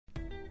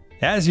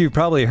As you've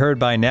probably heard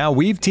by now,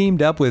 we've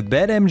teamed up with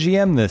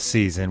BetMGM this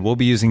season. We'll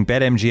be using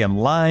BetMGM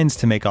lines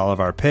to make all of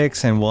our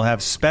picks, and we'll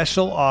have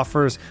special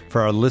offers for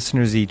our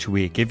listeners each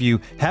week. If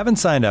you haven't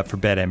signed up for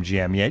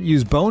BetMGM yet,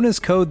 use bonus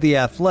code The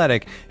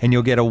Athletic, and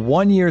you'll get a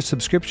 1-year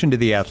subscription to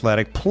The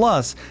Athletic,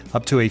 plus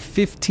up to a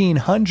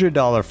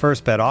 $1,500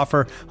 first bet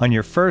offer on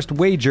your first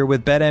wager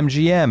with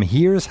BetMGM.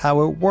 Here's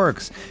how it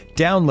works.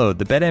 Download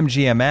the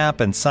BetMGM app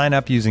and sign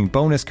up using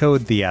bonus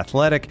code The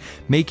Athletic.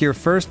 Make your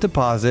first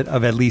deposit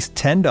of at least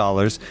 $10.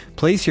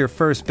 Place your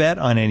first bet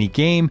on any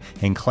game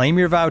and claim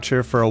your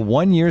voucher for a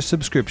 1-year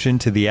subscription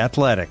to The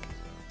Athletic.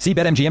 See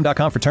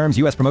BetMGM.com for terms.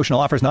 U.S. promotional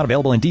offers not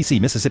available in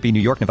D.C., Mississippi, New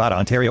York, Nevada,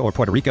 Ontario, or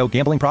Puerto Rico.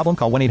 Gambling problem?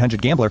 Call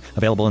 1-800-GAMBLER.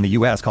 Available in the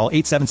U.S. Call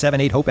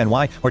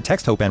 877-8-HOPE-NY or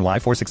text HOPE-NY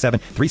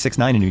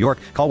 467-369 in New York.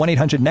 Call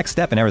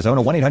 1-800-NEXT-STEP in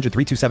Arizona.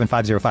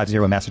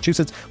 1-800-327-5050 in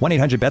Massachusetts.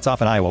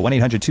 1-800-BETS-OFF in Iowa.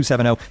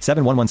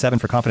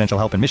 1-800-270-7117 for confidential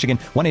help in Michigan.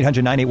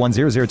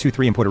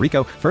 1-800-981-0023 in Puerto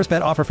Rico. First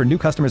bet offer for new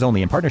customers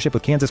only in partnership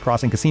with Kansas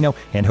Crossing Casino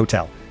and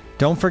Hotel.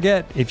 Don't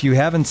forget, if you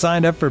haven't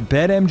signed up for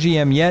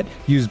BetMGM yet,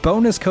 use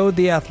bonus code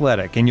The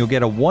Athletic, and you'll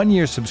get a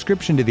 1-year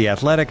subscription to The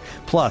Athletic,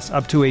 plus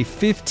up to a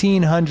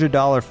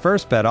 $1,500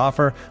 first bet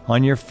offer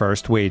on your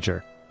first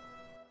wager.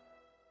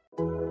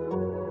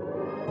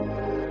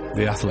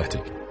 The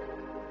Athletic.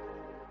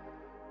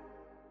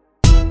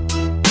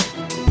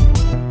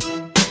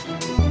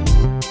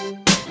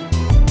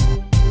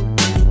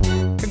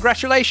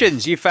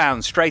 Congratulations, you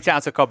found Straight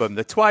Outta Cobham,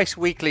 the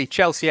twice-weekly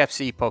Chelsea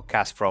FC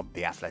podcast from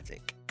The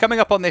Athletic. Coming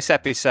up on this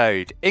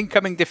episode,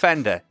 incoming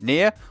defender,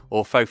 Nia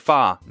or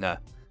Fofana?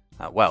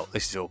 Well,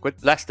 this is awkward.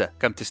 Leicester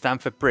come to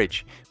Stamford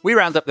Bridge. We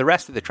round up the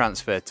rest of the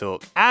transfer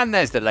talk, and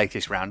there's the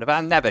latest round of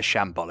our never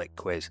shambolic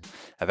quiz.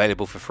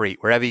 Available for free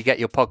wherever you get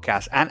your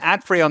podcasts and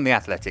ad-free on The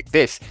Athletic.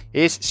 This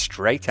is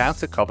Straight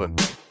Outta Cobham.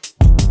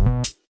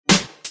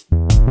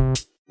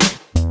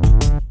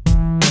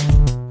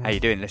 How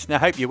you doing, listener?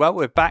 Hope you're well.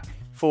 We're back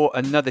for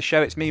another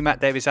show. It's me, Matt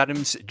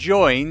Davis-Adams,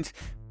 joined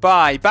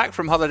by, back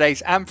from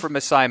holidays and from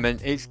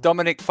assignment, it's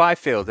Dominic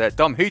Fifield.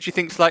 Dom, who do you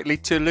think's likely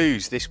to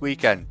lose this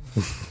weekend?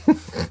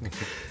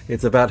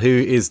 It's about who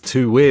is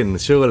to win,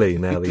 surely,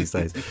 now these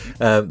days.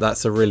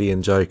 That's a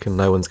brilliant joke, and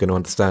no one's going to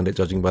understand it,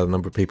 judging by the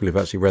number of people who've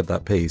actually read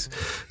that piece.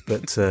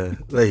 But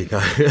there you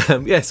go.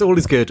 Yes, all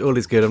is good, all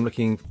is good. I'm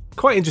looking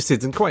quite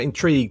interested and quite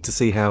intrigued to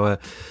see how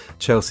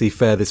Chelsea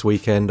fare this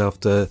weekend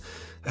after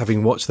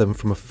having watched them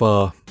from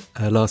afar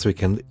last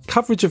weekend.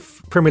 Coverage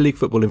of Premier League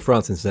football in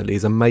France, incidentally,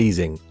 is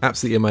amazing.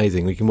 Absolutely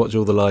amazing. We can watch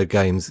all the live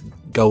games,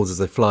 goals as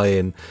they fly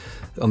in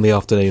on the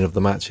afternoon of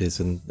the matches.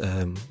 And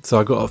so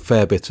I got a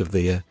fair bit of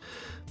the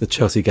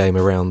Chelsea game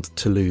around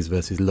Toulouse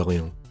versus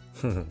Lorient.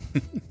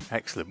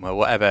 Excellent. Well,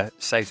 whatever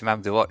saves them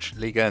having to watch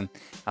Ligue 1,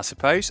 I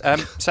suppose.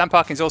 Sam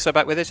Parkin's also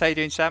back with us. How you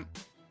doing, Sam?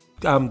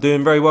 I'm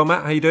doing very well,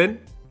 Matt. How you doing?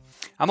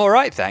 I'm all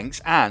right,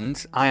 thanks.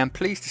 And I am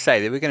pleased to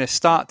say that we're going to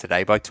start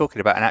today by talking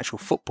about an actual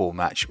football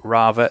match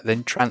rather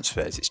than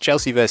transfers. It's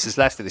Chelsea versus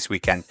Leicester this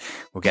weekend.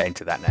 We'll get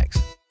into that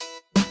next.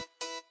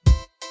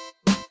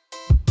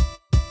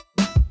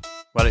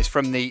 Well, it's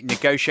from the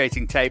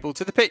negotiating table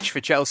to the pitch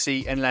for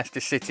Chelsea and Leicester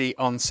City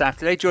on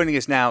Saturday. Joining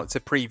us now to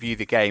preview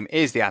the game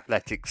is the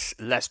Athletic's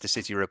Leicester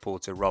City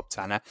reporter, Rob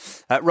Tanner.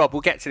 Rob, we'll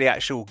get to the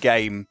actual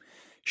game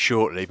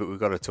shortly, but we've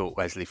got to talk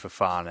Wesley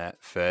Fofana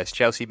first.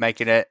 Chelsea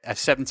making a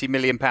 £70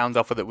 million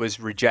offer that was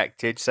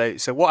rejected. So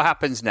what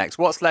happens next?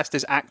 What's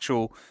Leicester's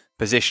actual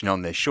position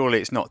on this? Surely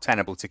it's not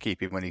tenable to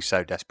keep him when he's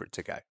so desperate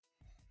to go.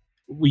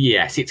 Well,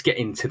 yes, it's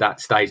getting to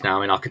that stage now.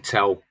 I mean, I could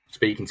tell,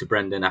 speaking to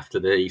Brendan after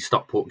the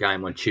Stockport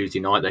game on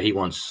Tuesday night, that he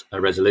wants a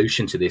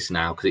resolution to this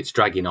now because it's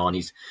dragging on.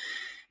 He's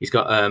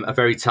got a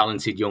very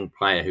talented young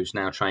player who's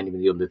now training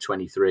with the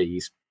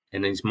under-23s,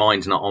 and his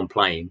mind's not on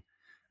playing.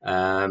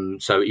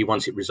 So he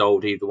wants it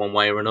resolved either one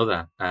way or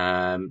another.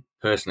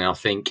 Personally, I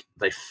think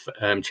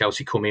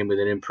Chelsea come in with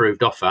an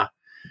improved offer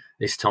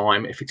this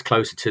time. If it's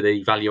closer to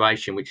the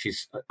valuation, which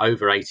is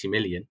over 80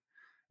 million,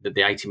 that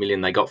the 80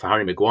 million they got for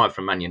Harry Maguire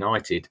from Man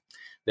United,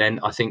 then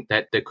I think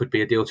that there could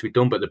be a deal to be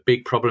done. But the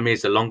big problem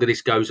is the longer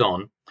this goes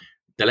on,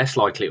 the less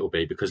likely it will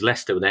be, because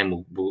Leicester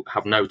then will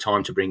have no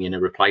time to bring in a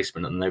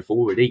replacement, and they've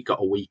already got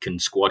a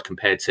weakened squad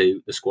compared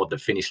to the squad that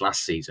finished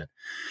last season.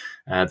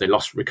 They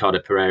lost Ricardo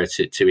Pereira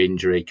to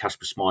injury.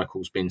 Kasper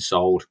Schmeichel's been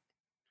sold.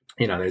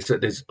 You know,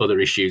 there's other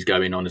issues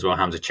going on as well.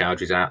 Hamza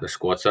Chowdhury's out of the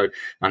squad,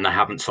 and they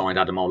haven't signed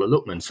Ademola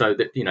Lookman, so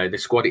that the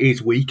squad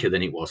is weaker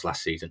than it was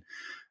last season.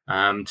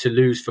 To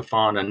lose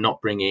Fofana and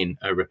not bring in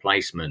a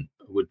replacement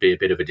would be a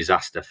bit of a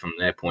disaster from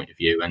their point of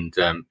view, and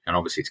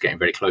obviously it's getting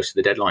very close to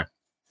the deadline.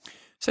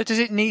 So does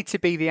it need to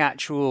be the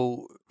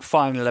actual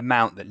final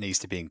amount that needs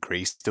to be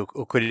increased,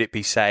 or could it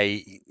be,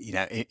 say,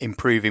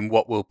 improving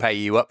what will pay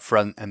you up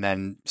front and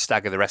then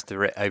stagger the rest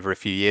of it over a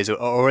few years,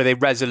 or are they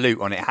resolute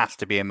on it has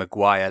to be a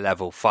Maguire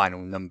level final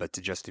number to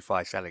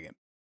justify selling him?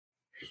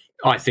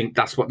 I think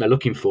that's what they're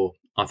looking for.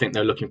 I think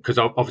they're looking, because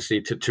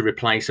obviously to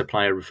replace a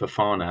player with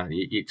Fofana,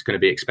 it's going to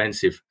be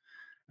expensive.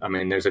 I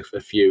mean, there's a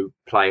few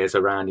players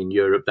around in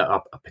Europe that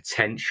are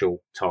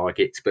potential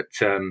targets, but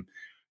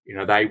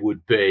they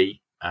would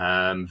be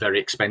very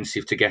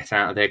expensive to get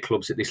out of their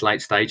clubs at this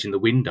late stage in the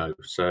window.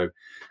 So,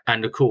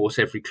 and of course,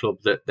 every club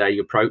that they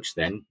approach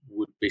then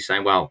would be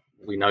saying, well,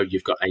 we know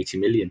you've got 80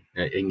 million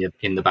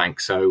in the bank.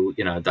 So,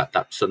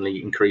 that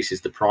suddenly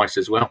increases the price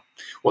as well.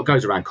 What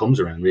goes around comes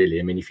around, really.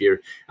 I mean, if you're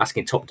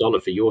asking top dollar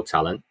for your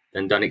talent,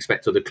 then don't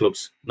expect other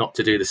clubs not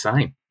to do the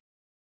same.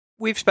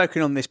 We've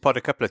spoken on this pod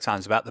a couple of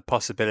times about the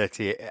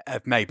possibility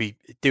of maybe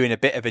doing a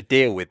bit of a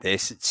deal with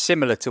this. It's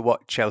similar to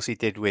what Chelsea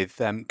did with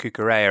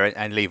Cucurella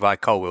and Levi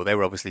Colwill. They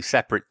were obviously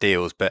separate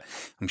deals, but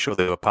I'm sure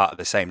they were part of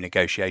the same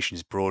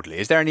negotiations broadly.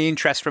 Is there any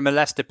interest from a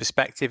Leicester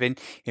perspective in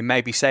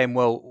maybe saying,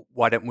 well,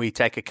 why don't we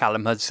take a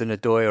Callum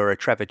Hudson-Odoi or a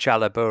Trevor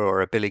Chalobah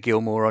or a Billy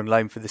Gilmore on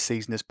loan for the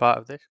season as part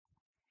of this?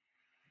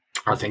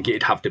 I think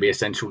it'd have to be a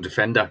central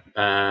defender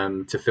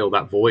to fill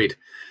that void.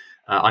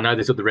 I know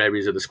there's other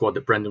areas of the squad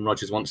that Brendan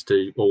Rodgers wants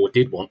to, or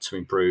did want to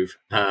improve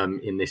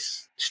in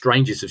this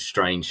strangest of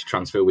strange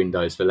transfer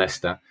windows for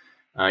Leicester.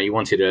 He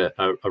wanted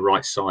a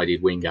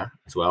right-sided winger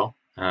as well.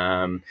 He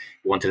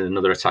wanted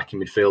another attacking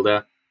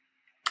midfielder.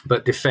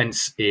 But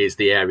defence is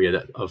the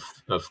area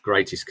of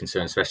greatest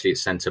concern, especially at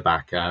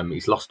centre-back.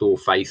 He's lost all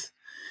faith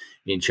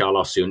in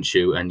Charles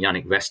Söyüncü and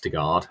Yannick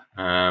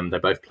Vestergaard. They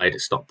both played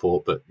at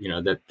Stockport, but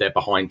they're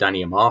behind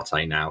Danny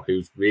Amarte now,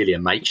 who's really a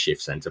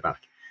makeshift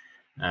centre-back.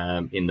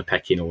 In the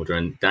pecking order,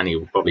 and Danny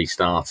will probably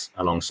start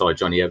alongside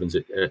Johnny Evans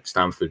at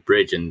Stamford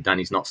Bridge, and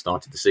Danny's not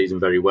started the season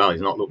very well.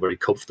 He's not looked very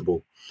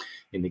comfortable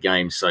in the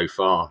game so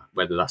far,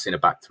 whether that's in a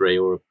back three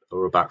or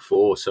a back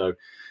four. So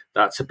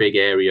that's a big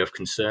area of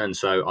concern.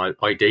 So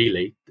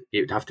ideally,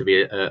 it would have to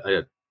be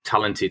a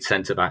talented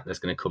centre-back that's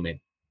going to come in.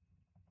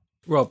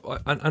 Rob,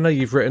 I know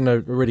you've written a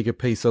really good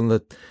piece on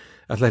the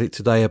Athletic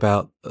today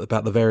about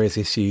the various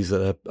issues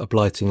that are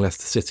blighting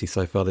Leicester City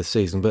so far this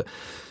season, but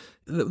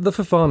the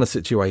Fofana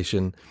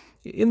situation,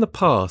 in the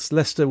past,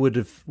 Leicester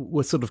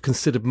were sort of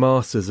considered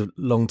masters of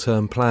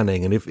long-term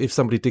planning, and if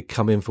somebody did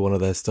come in for one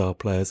of their star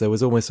players, there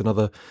was almost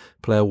another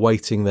player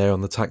waiting there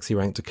on the taxi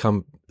rank to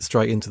come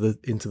straight into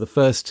the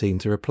first team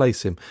to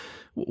replace him.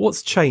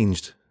 What's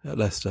changed at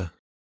Leicester?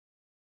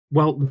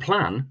 Well, the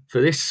plan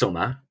for this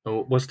summer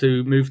was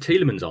to move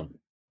Tielemans on.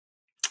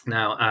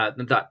 Now,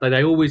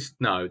 they always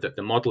know that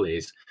the model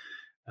is,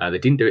 they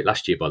didn't do it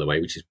last year, by the way,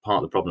 which is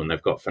part of the problem.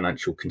 They've got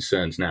financial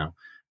concerns now.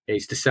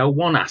 Is to sell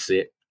one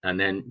asset and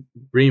then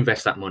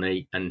reinvest that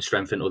money and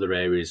strengthen other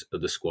areas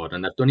of the squad.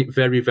 And they've done it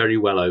very, very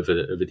well over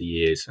the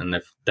years. And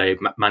they've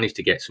managed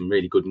to get some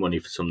really good money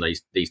for some of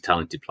these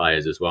talented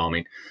players as well. I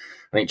mean,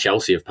 I think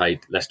Chelsea have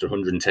paid Leicester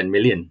 110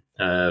 million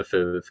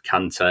for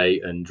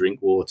Kante and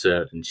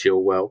Drinkwater and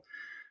Chilwell.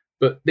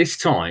 But this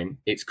time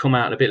it's come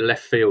out a bit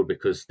left field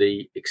because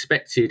the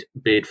expected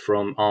bid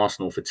from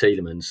Arsenal for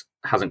Tielemans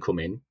hasn't come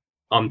in.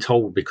 I'm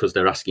told because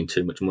they're asking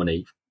too much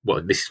money. Well,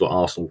 this is what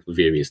Arsenal's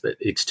view is, that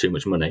it's too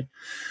much money.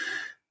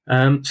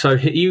 So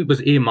he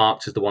was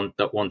earmarked as the one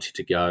that wanted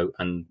to go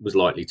and was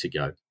likely to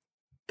go.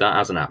 That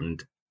hasn't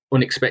happened.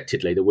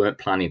 Unexpectedly, they weren't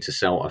planning to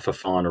sell a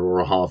Fofana or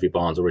a Harvey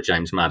Barnes or a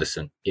James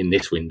Maddison in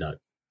this window.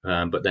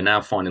 But they now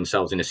find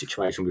themselves in a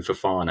situation with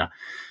Fofana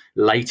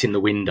late in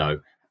the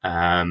window.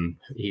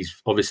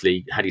 He's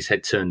obviously had his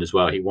head turned as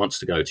well. He wants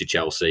to go to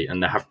Chelsea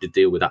and they have to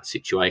deal with that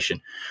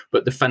situation.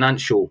 But the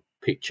financial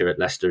picture at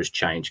Leicester has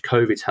changed.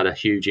 COVID's had a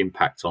huge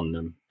impact on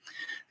them.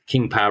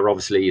 King Power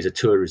obviously is a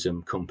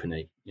tourism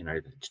company,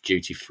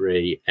 duty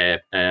free,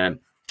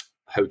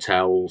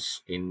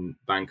 hotels in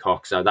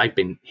Bangkok. So they've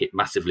been hit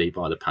massively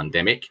by the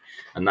pandemic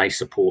and they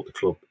support the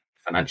club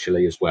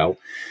financially as well.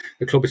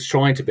 The club is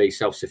trying to be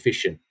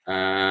self-sufficient.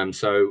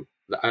 So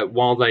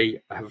while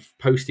they have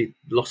posted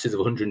losses of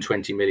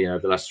 120 million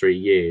over the last 3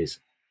 years,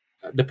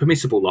 the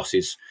permissible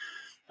losses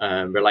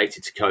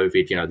related to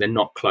COVID, they're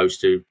not close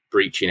to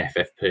breaching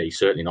FFP,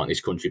 certainly not in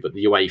this country, but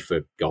the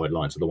UEFA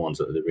guidelines are the ones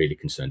that they're really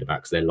concerned about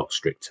because they're a lot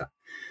stricter.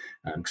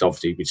 Because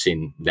obviously we've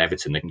seen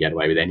Everton, they can get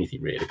away with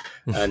anything really.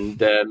 And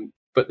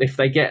but if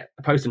they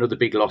post another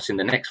big loss in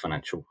the next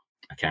financial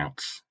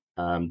accounts,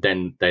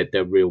 then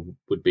there real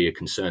would be a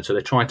concern. So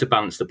they're trying to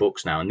balance the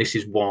books now. And this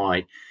is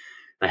why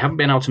they haven't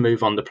been able to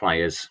move on the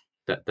players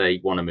that they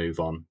want to move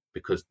on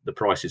because the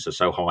prices are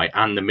so high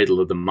and the middle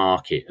of the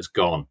market has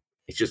gone.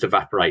 It's just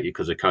evaporated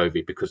because of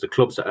COVID, because the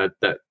clubs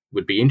that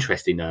would be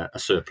interested in a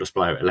surplus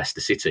player at Leicester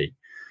City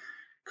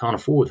can't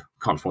afford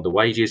the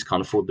wages,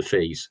 can't afford the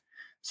fees.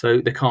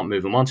 So they can't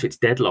move them on. So it's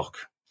deadlock.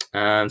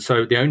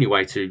 So the only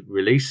way to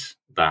release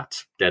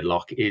that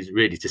deadlock is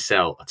really to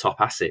sell a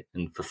top asset.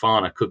 And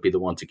Fofana could be the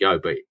one to go,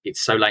 but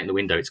it's so late in the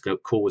window, it's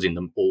causing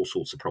them all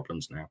sorts of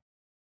problems now.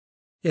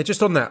 Yeah,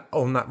 just on that,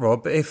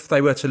 Rob, if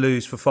they were to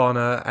lose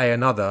Fofana,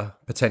 another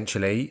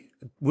potentially,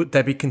 would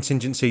there be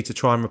contingency to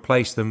try and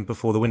replace them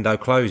before the window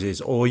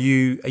closes? Or are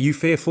you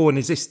fearful, and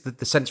is this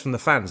the sense from the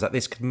fans that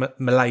this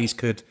malaise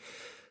could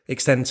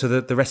extend to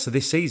the rest of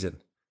this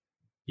season?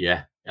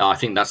 Yeah, I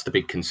think that's the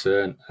big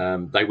concern.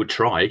 They would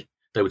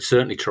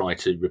certainly try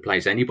to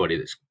replace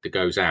anybody that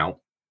goes out,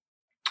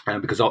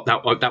 because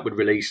that would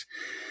release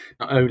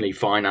not only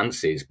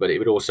finances, but it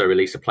would also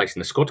release a place in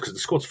the squad because the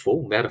squad's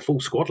full. They had a full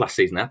squad last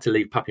season. They had to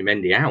leave Papi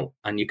Mendy out,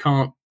 and you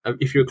can't.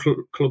 If you're a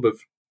club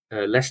of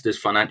Leicester's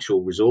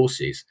financial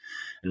resources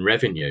and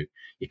revenue,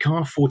 you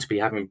can't afford to be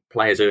having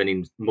players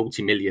earning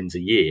multi-millions a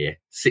year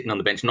sitting on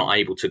the bench not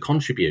able to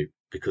contribute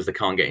because they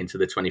can't get into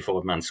the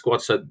 25-man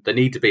squad. So there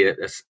need to be a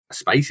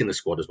space in the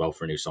squad as well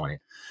for a new signing.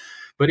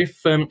 But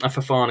if a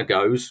Fofana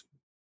goes,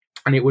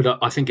 and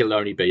I think it'll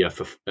only be a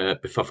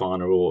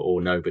Fofana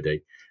or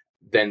nobody,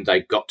 then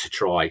they've got to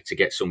try to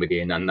get somebody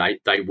in, and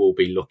they will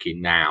be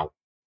looking now.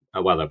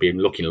 Well, they've been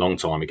looking a long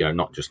time ago,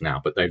 not just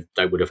now, but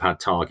they would have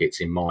had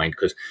targets in mind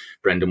because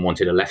Brendan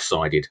wanted a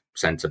left-sided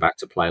centre-back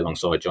to play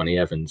alongside Johnny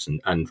Evans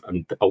and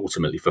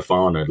ultimately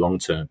Fofana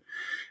long-term.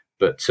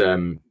 But,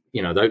 a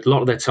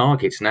lot of their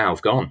targets now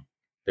have gone.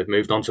 They've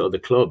moved on to other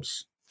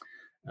clubs.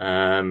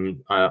 I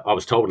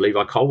was told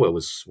Levi Colwell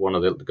was one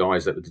of the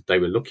guys that they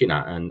were looking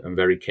at and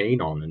very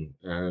keen on.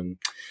 And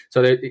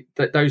so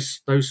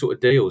those sort of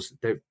deals,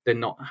 they're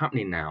not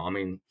happening now. I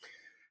mean,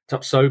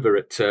 Tapsoba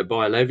at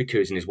Bayer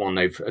Leverkusen is one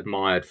they've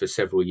admired for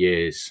several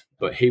years,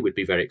 but he would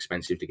be very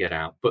expensive to get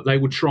out. But they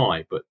would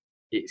try, but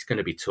it's going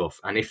to be tough.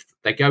 And if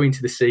they go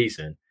into the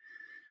season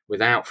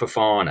without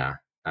Fofana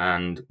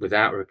and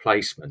without a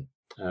replacement,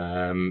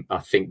 I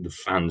think the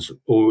fans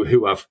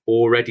who have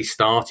already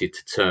started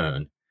to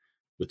turn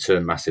would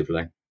turn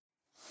massively.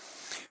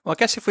 Well, I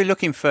guess if we're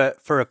looking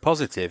for a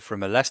positive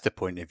from a Leicester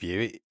point of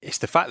view, it's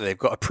the fact that they've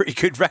got a pretty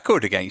good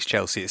record against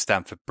Chelsea at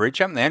Stamford Bridge,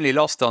 haven't they? Only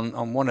lost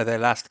on one of their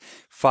last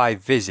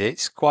 5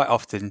 visits. Quite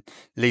often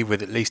leave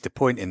with at least a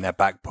point in their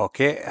back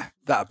pocket.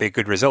 That would be a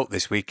good result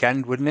this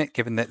weekend, wouldn't it,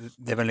 given that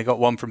they've only got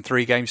 1 from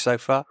 3 games so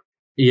far?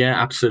 Yeah,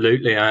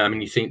 absolutely. I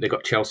mean, you think they've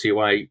got Chelsea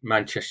away,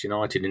 Manchester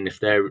United, and if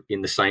they're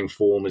in the same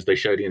form as they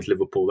showed against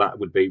Liverpool, that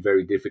would be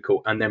very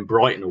difficult. And then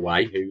Brighton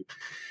away, who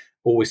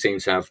always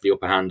seems to have the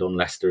upper hand on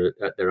Leicester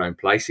at their own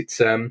place. It's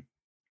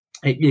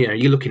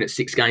you're looking at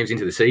 6 games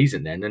into the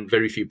season then, and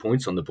very few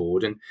points on the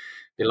board, and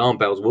the alarm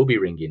bells will be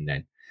ringing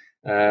then.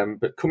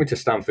 But coming to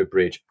Stamford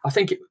Bridge, I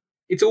think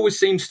it always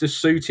seems to have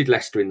suited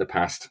Leicester in the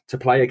past to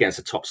play against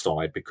a top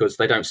side because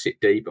they don't sit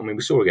deep. I mean,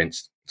 we saw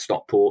against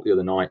Stockport the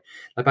other night,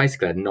 they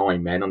basically had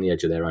 9 men on the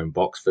edge of their own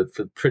box for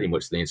pretty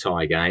much the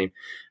entire game,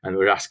 and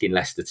we're asking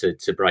Leicester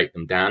to break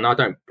them down. I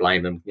don't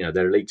blame them.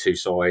 They're a League Two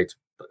side.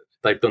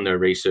 They've done their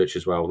research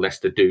as well.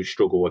 Leicester do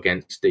struggle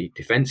against deep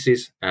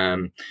defences.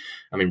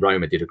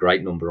 Roma did a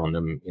great number on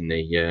them in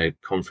the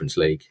Conference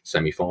League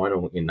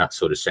semi-final in that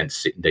sort of sense,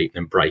 sitting deep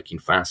and breaking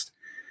fast.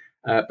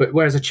 But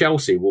whereas a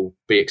Chelsea will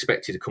be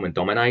expected to come and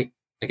dominate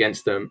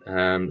against them,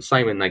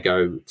 same when they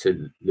go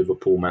to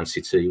Liverpool, Man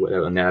City,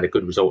 and they had a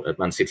good result at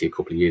Man City a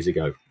couple of years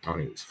ago. I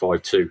think it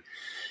was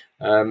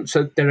 5-2.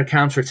 So they're a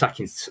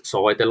counter-attacking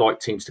side. They like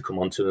teams to come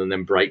onto them and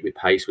then break with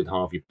pace with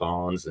Harvey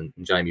Barnes and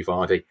Jamie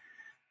Vardy.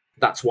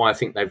 That's why I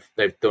think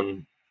they've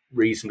done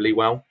reasonably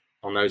well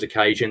on those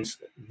occasions.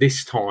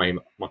 This time,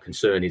 my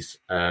concern is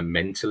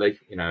mentally.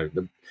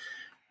 The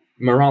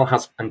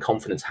morale and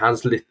confidence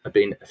has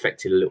been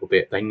affected a little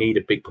bit. They need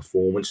a big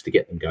performance to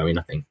get them going,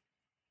 I think.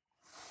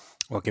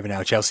 Well, given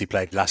how Chelsea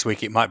played last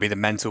week, it might be the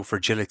mental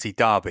fragility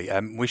derby.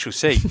 We shall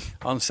see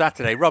on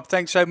Saturday. Rob,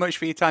 thanks so much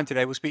for your time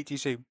today. We'll speak to you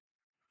soon.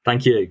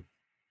 Thank you.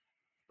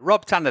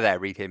 Rob Tanner there,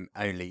 read him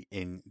only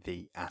in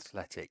The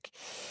Athletic.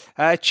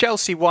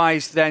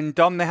 Chelsea-wise then,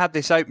 Dom, they had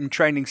this open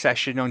training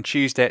session on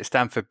Tuesday at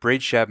Stamford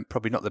Bridge.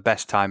 Probably not the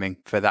best timing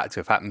for that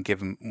to have happened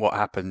given what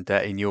happened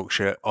in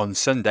Yorkshire on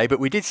Sunday. But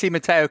we did see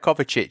Mateo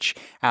Kovacic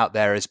out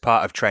there as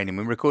part of training.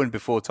 We were recording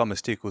before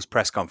Thomas Tuchel's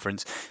press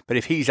conference. But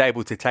if he's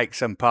able to take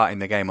some part in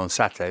the game on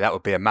Saturday, that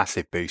would be a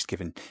massive boost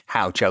given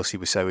how Chelsea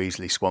was so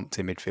easily swamped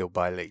in midfield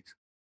by Leeds.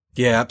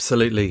 Yeah,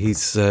 absolutely.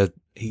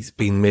 He's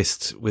been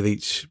missed with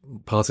each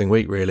passing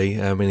week, really.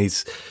 I mean,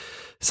 he's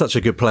such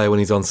a good player when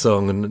he's on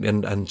song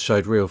and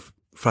showed real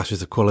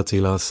flashes of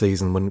quality last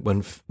season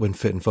when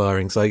fit and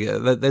firing. So yeah,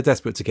 they're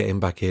desperate to get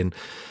him back in.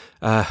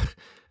 I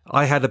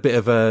had a bit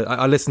of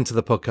I listened to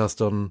the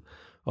podcast on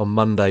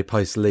Monday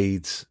post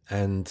Leeds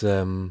and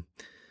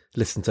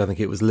listened to, I think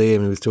it was Liam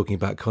who was talking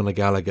about Conor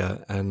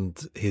Gallagher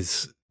and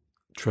his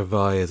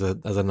travail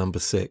as a number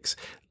 6.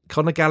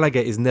 Conor Gallagher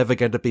is never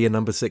going to be a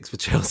number 6 for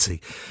Chelsea.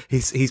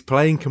 He's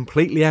playing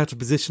completely out of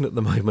position at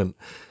the moment.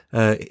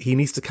 He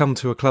needs to come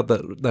to a club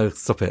that... No,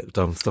 stop it,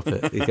 Dom, stop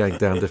it. You're going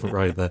down a different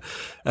road there.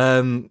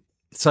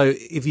 So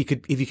if you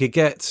could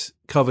get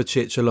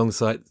Kovacic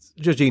alongside...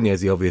 Jorginho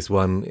is the obvious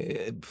one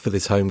for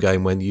this home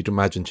game when you'd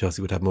imagine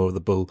Chelsea would have more of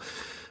the ball.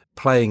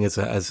 Playing as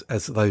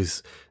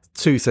those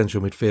 2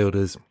 central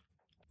midfielders,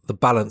 the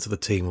balance of the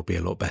team will be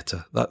a lot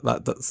better.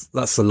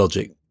 That's the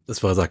logic as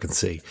far as I can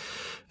see.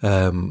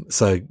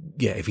 So,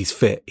 yeah, if he's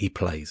fit, he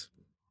plays.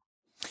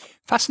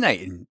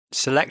 Fascinating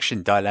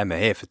selection dilemma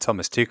here for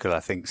Thomas Tuchel, I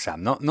think,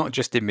 Sam. Not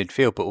just in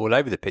midfield, but all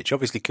over the pitch.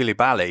 Obviously,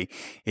 Koulibaly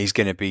is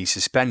going to be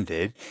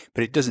suspended,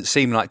 but it doesn't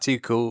seem like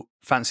Tuchel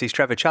fancies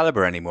Trevor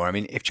Chalobah anymore. I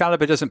mean, if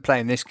Chalobah doesn't play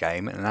in this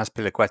game, and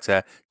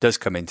Azpilicueta does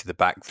come into the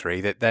back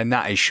 3, then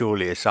that is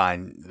surely a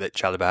sign that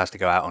Chalobah has to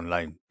go out on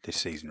loan this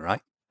season,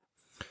 right?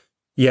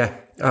 Yeah,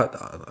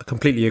 I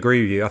completely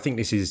agree with you. I think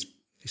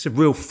it's a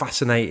real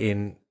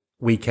fascinating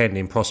weekend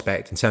in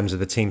prospect in terms of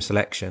the team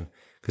selection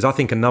Because I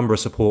think a number of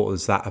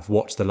supporters that have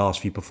watched the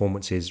last few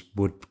performances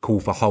would call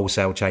for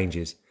wholesale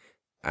changes.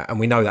 And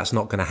we know that's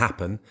not going to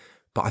happen.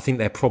 But I think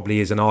there probably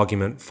is an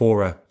argument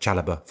for a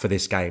Chalobah for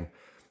this game.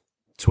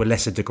 To a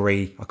lesser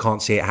degree, I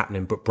can't see it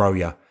happening, but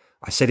Broja.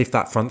 I said if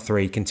that front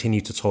three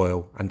continue to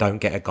toil and don't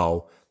get a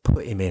goal,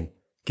 put him in.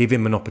 Give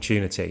him an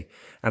opportunity.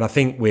 And I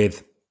think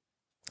with,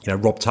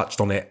 Rob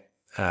touched on it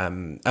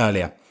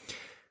earlier,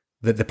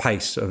 the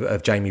pace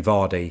of Jamie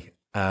Vardy,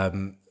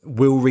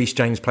 will Reece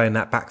James play in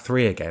that back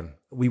three again?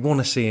 We want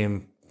to see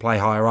him play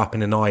higher up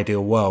in an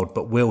ideal world,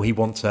 but will he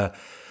want to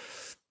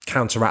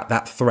counteract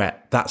that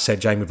threat? That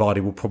said, Jamie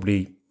Vardy will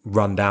probably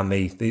run down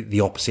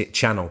the opposite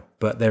channel,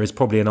 but there is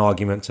probably an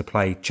argument to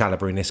play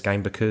Chalobah in this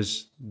game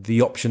because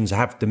the options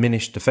have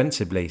diminished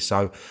defensively.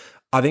 So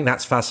I think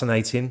that's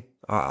fascinating.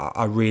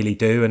 I really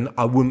do. And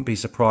I wouldn't be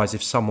surprised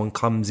if someone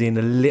comes in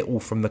a little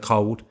from the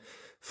cold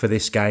for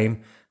this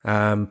game.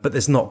 But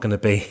there's not going to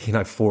be,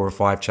 4 or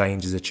 5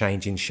 changes, a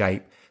change in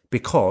shape,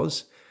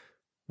 because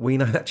we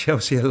know that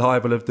Chelsea are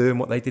liable of doing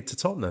what they did to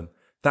Tottenham.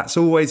 That's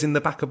always in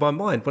the back of my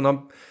mind.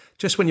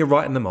 When you're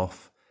writing them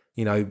off,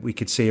 we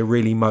could see a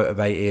really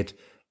motivated,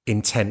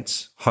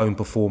 intense home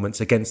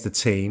performance against a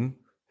team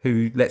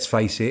who, let's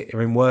face it,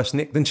 are in worse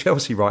nick than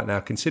Chelsea right now,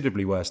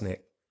 considerably worse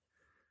nick.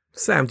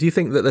 Sam, do you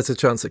think that there's a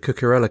chance that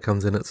Cucurella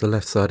comes in at the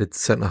left-sided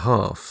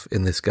centre-half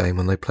in this game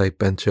when they play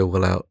Ben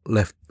Chilwell out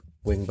left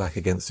wing-back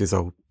against his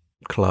old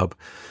club,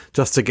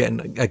 just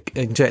to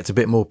inject a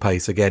bit more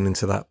pace again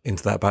into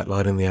that back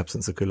line in the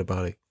absence of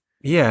Koulibaly?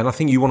 Yeah, and I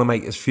think you want to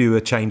make as fewer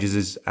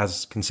changes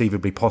as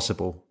conceivably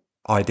possible,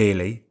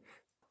 ideally.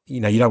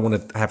 You don't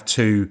want to have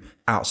 2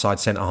 outside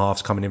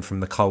centre-halves coming in from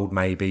the cold,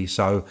 maybe.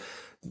 So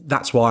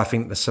that's why I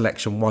think the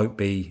selection won't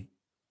be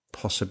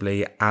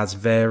possibly as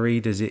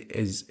varied as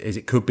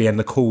it could be, and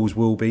the calls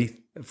will be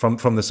from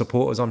the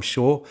supporters, I'm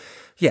sure.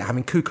 Yeah, I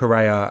mean,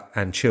 Cucurella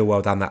and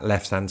Chilwell down that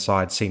left-hand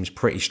side seems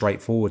pretty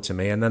straightforward to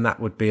me, and then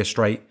that would be a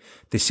straight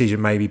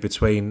decision maybe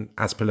between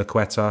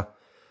Azpilicueta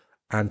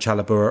and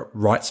Chalobah at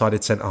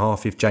right-sided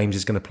centre-half if James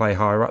is going to play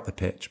higher up the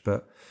pitch.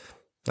 But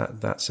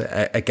that's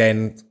it.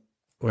 Again,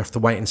 we'll have to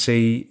wait and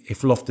see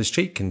if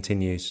Loftus-Cheek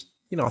continues.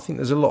 I think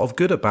there's a lot of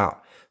good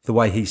about the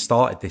way he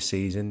started this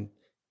season.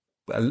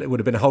 It would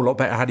have been a whole lot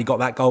better had he got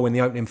that goal in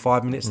the opening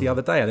 5 minutes the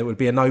other day, and it would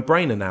be a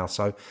no-brainer now.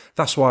 So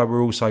that's why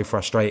we're all so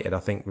frustrated, I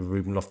think, with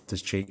Ruben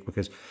Loftus-Cheek,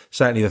 because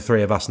certainly the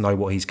three of us know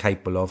what he's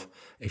capable of.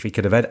 If he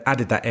could have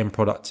added that end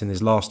product in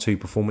his last 2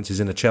 performances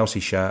in a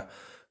Chelsea shirt,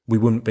 we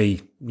wouldn't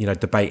be,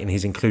 debating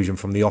his inclusion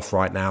from the off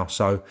right now.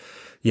 So,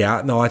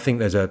 yeah, no, I think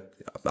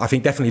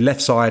definitely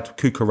left side,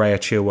 Cucurella,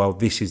 Chilwell,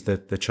 this is the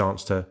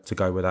chance to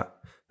go with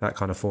that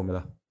kind of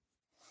formula.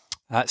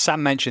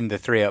 Sam mentioned the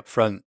 3 up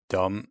front,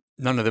 Dom.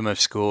 None of them have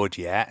scored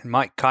yet.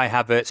 Might Kai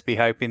Havertz be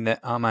hoping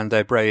that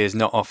Armando Broja is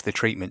not off the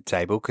treatment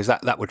table? Because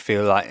that would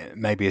feel like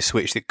maybe a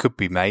switch that could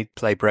be made.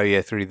 Play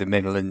Broja through the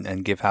middle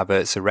and give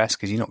Havertz a rest,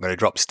 because you're not going to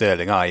drop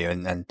Sterling, are you?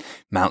 And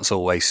Mount's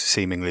always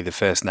seemingly the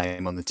first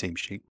name on the team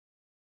sheet.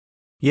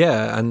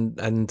 Yeah, and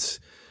I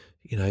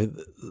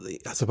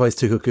suppose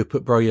Tuchel could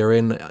put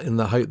Broja in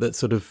the hope that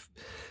sort of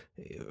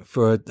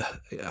for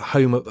a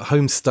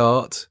home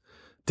start,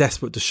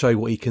 desperate to show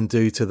what he can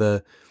do to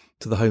the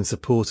home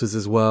supporters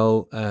as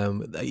well.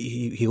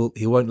 He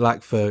won't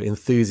lack for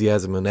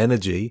enthusiasm and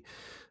energy,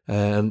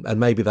 and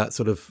maybe that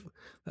sort of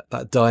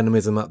that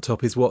dynamism up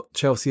top is what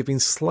Chelsea have been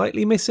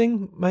slightly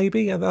missing.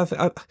 Maybe I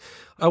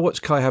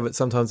watch Kai Havertz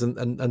sometimes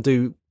and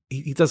do.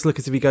 He does look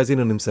as if he goes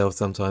in on himself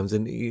sometimes,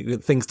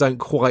 and things don't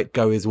quite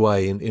go his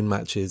way in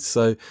matches.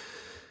 So,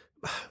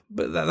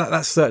 but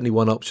that's certainly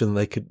one option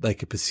they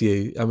could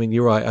pursue. I mean,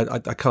 you're right.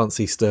 I can't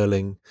see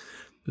Sterling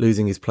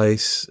losing his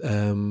place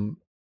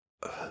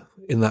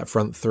in that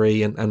front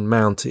 3, and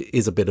Mount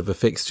is a bit of a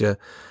fixture.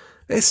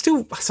 It's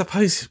still, I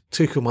suppose,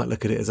 Tuchel might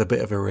look at it as a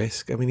bit of a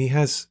risk. I mean, he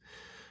has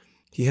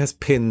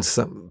pinned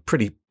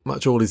pretty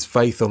much all his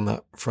faith on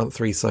that front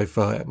 3 so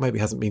far. It maybe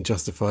hasn't been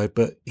justified,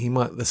 but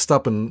the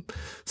stubborn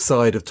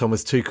side of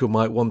Thomas Tuchel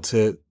might want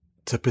to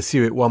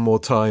pursue it one more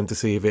time to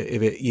see if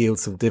it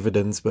yields some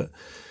dividends. But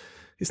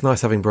it's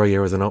nice having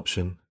Broja as an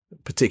option,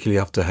 particularly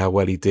after how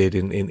well he did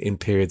in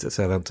periods at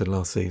Southampton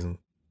last season.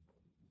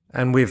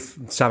 And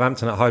with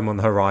Southampton at home on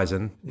the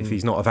horizon, if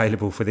he's not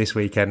available for this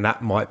weekend,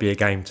 that might be a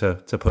game to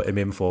put him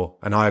in for.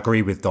 And I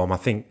agree with Dom. I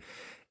think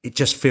it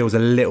just feels a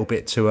little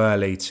bit too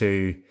early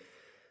to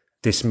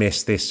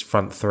dismiss this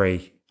front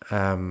 3.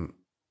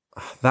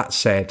 That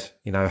said,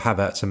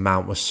 Havertz and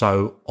Mount were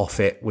so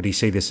off it. Would he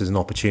see this as an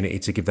opportunity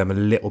to give them a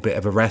little bit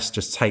of a rest,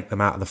 just take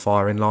them out of the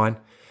firing line?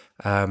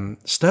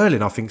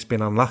 Sterling, I think, has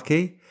been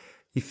unlucky.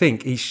 You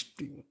think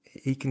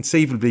he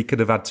conceivably could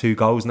have had 2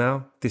 goals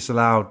now,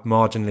 disallowed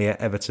marginally at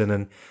Everton,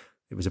 and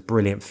it was a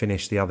brilliant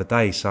finish the other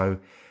day. So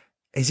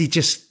is he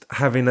just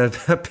having a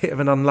bit of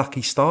an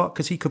unlucky start?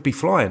 Because he could be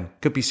flying,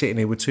 could be sitting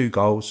here with 2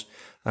 goals,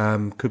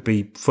 could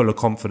be full of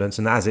confidence.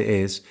 And as it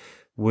is,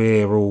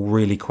 we're all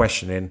really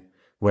questioning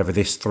whether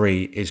this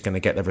 3 is going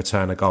to get the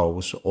return of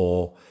goals,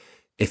 or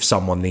if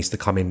someone needs to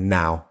come in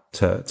now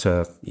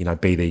to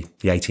be the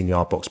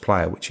 18-yard box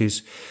player, which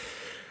is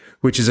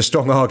which is a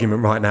strong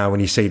argument right now when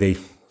you see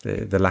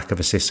the lack of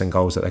assists and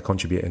goals that they're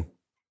contributing.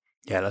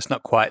 Yeah, let's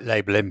not quite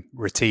label him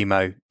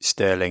Rotimo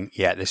Sterling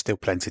yet. There's still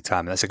plenty of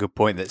time. That's a good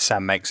point that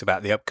Sam makes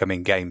about the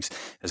upcoming games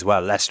as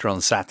well. Leicester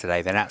on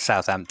Saturday, then at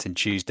Southampton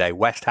Tuesday,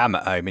 West Ham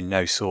at home in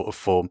no sort of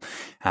form,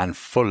 and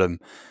Fulham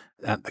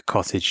at the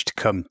Cottage to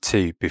come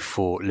to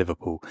before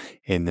Liverpool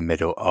in the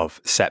middle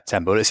of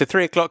September. Well, it's a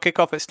 3:00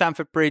 kickoff at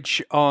Stamford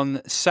Bridge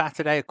on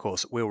Saturday. Of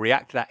course, we'll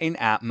react to that in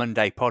our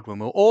Monday pod when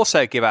we'll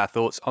also give our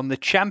thoughts on the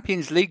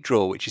Champions League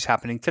draw, which is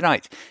happening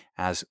tonight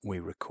as we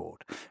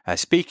record.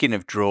 Speaking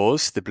of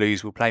draws, the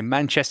Blues will play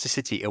Manchester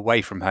City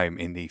away from home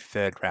in the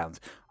third round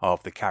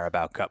of the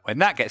Carabao Cup when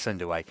that gets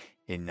underway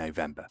in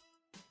November.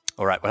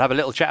 All right, we'll have a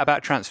little chat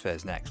about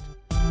transfers next.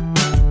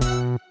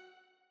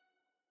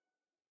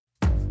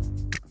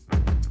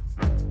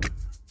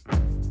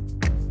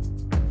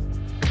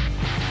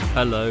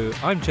 Hello,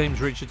 I'm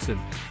James Richardson.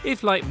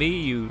 If, like me,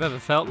 you've ever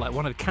felt like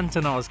one of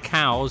Cantona's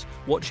cows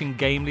watching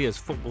gamely as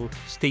football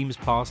steams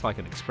past like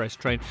an express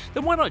train,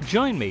 then why not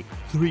join me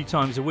 3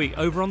 times a week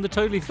over on the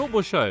Totally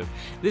Football Show?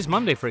 This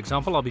Monday, for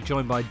example, I'll be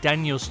joined by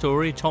Daniel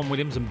Storey, Tom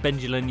Williams and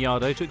Benji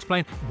Lanyardo to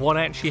explain what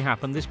actually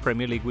happened this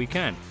Premier League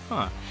weekend.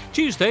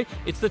 Tuesday,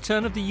 it's the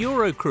turn of the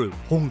Euro crew,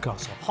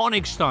 Horncastle,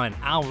 Honigstein,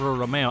 Alvaro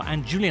Romeo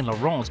and Julien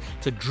Laurens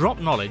to drop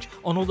knowledge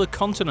on all the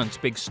continent's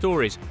big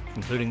stories,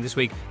 including this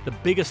week, the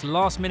biggest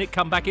last-minute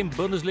comeback in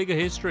Bundesliga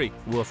history.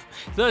 Woof.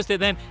 Thursday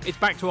then, it's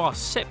back to our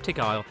septic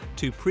isle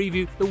to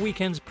preview the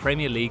weekend's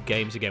Premier League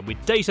games again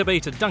with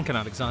database Duncan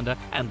Alexander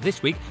and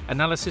this week,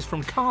 analysis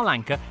from Carl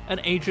Anker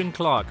and Adrian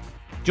Clark.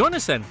 Join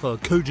us then for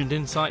cogent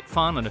insight,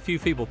 fun and a few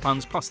feeble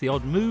puns plus the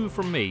odd move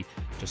from me.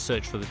 Just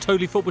search for the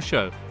Totally Football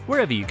Show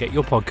wherever you get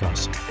your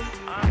podcasts.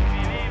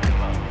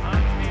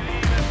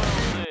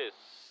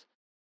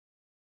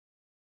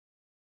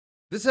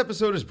 This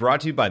episode is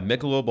brought to you by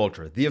Michelob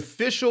Ultra, the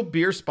official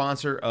beer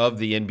sponsor of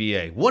the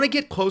NBA. Want to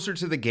get closer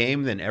to the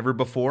game than ever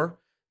before?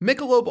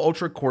 Michelob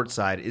Ultra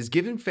Courtside is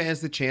giving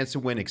fans the chance to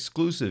win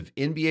exclusive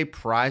NBA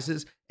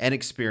prizes and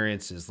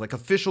experiences like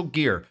official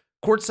gear,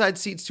 courtside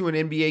seats to an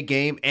NBA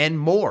game, and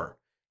more.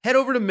 Head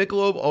over to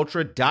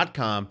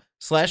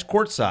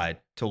MichelobUltra.com/courtside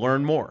to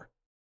learn more.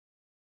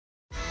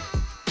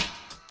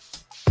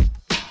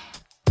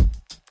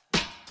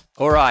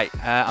 All right,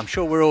 I'm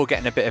sure we're all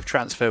getting a bit of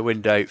transfer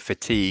window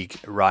fatigue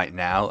right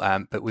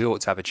now, but we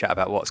ought to have a chat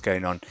about what's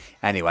going on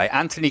anyway.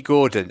 Anthony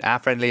Gordon, our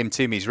friend Liam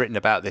Toomey, has written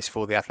about this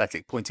for The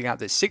Athletic, pointing out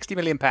that £60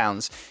 million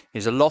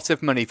is a lot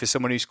of money for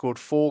someone who scored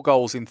 4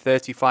 goals in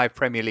 35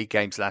 Premier League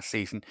games last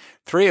season,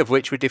 3 of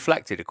which were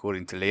deflected,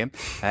 according to Liam.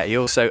 He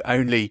also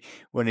only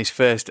won his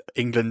first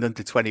England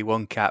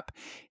under-21 cap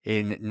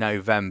in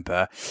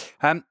November.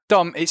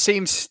 Dom, it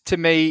seems to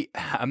me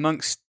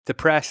amongst the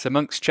press,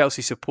 amongst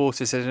Chelsea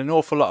supporters, there's an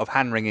awful lot of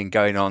hand-wringing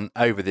going on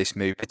over this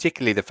move,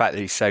 particularly the fact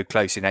that he's so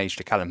close in age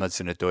to Callum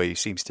Hudson-Odoi, who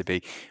seems to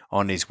be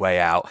on his way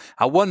out.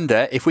 I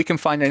wonder if we can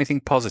find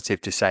anything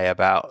positive to say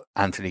about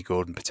Anthony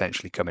Gordon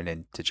potentially coming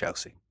in to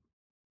Chelsea.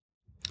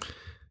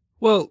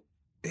 Well,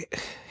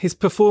 his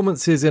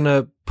performances in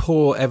a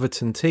poor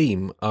Everton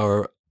team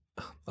are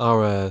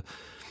a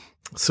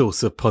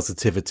source of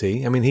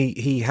positivity. I mean,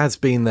 he has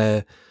been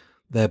their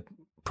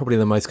probably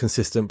the most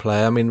consistent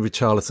player. I mean,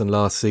 Richarlison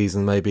last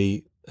season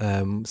maybe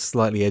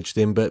slightly edged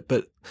him, but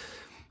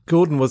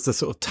Gordon was the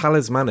sort of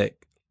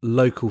talismanic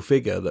local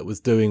figure that was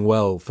doing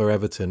well for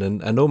Everton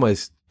and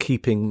almost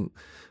keeping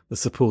the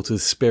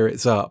supporters'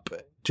 spirits up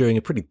during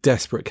a pretty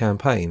desperate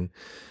campaign.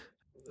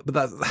 But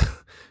that,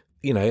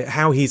 you know,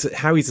 how he's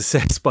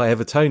assessed by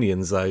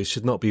Evertonians though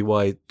should not be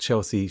why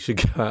Chelsea should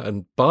go out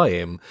and buy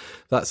him.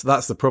 That's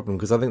the problem,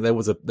 because I think there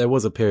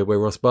was a period where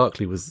Ross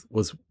Barkley was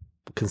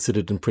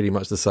considered in pretty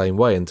much the same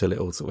way until it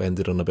also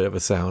ended on a bit of a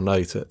sour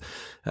note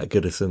at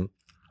Goodison.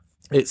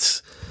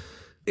 It's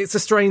a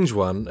strange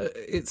one.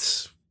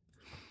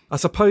 I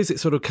suppose it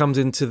sort of comes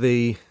into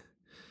the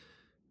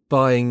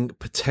buying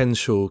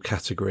potential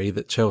category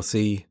that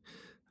Chelsea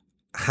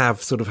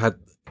have sort of had.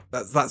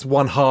 That's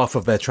one half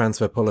of their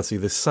transfer policy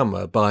this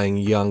summer, buying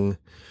young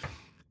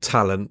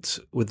talent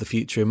with the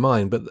future in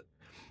mind. But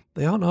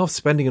they aren't half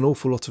spending an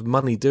awful lot of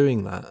money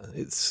doing that.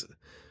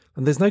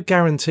 And there's no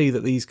guarantee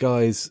that these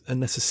guys are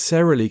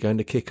necessarily going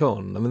to kick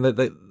on. I mean,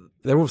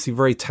 they're obviously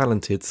very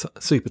talented,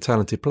 super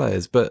talented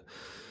players, but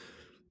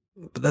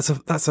that's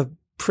a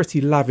pretty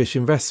lavish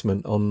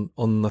investment on.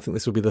 I think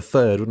this will be the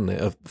third, wouldn't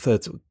it? A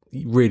third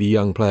really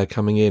young player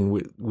coming in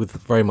with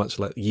very much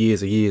like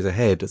years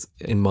ahead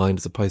in mind,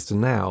 as opposed to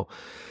now.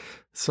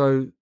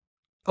 So,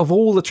 of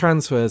all the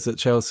transfers that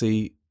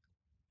Chelsea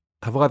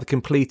have either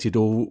completed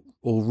or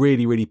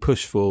really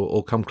pushed for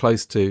or come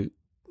close to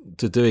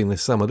doing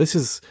this summer, this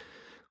is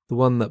the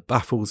one that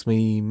baffles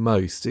me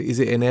most. Is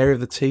it an area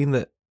of the team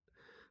that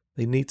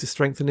they need to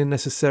strengthen in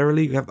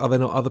necessarily? Are there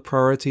not other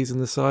priorities in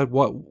the side?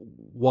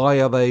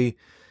 Why are they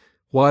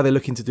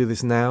looking to do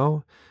this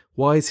now?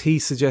 Why is he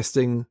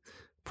suggesting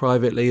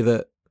privately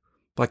that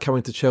by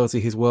coming to Chelsea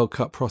his World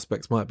Cup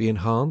prospects might be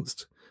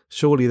enhanced?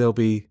 Surely it'll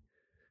be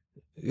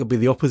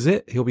the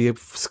opposite. He'll be a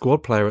squad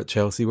player at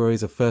Chelsea where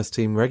he's a first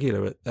team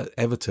regular at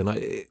Everton.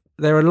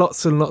 there are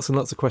lots and lots and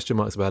lots of question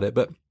marks about it.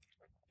 But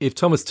if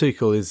Thomas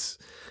Tuchel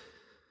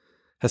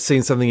has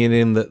seen something in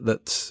him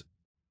that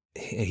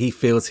he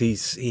feels he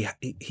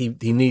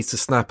needs to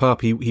snap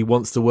up, he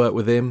wants to work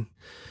with him,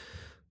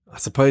 I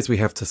suppose we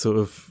have to sort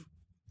of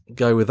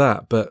go with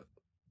that. But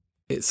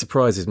it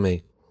surprises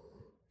me.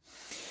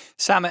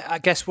 Sam, I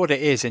guess what it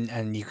is,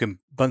 and you can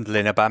bundle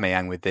in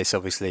Aubameyang with this,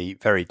 obviously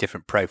very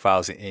different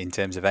profiles in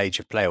terms of age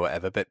of play or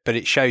whatever, but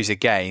it shows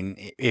again,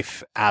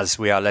 if, as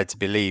we are led to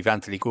believe,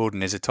 Anthony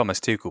Gordon is a Thomas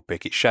Tuchel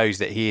pick, it shows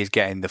that he is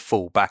getting the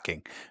full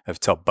backing of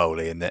Todd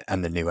Boehly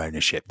and the new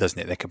ownership, doesn't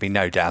it? There can be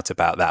no doubt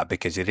about that,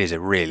 because it is a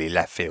really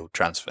left field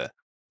transfer.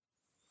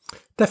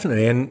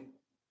 Definitely, and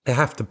they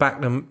have to back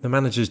the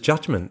manager's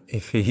judgment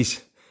if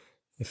he's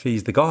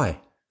the guy.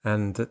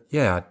 And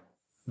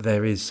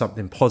there is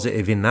something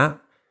positive in that.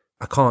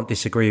 I can't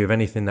disagree with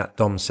anything that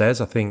Dom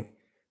says. I think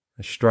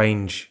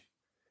strange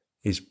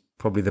is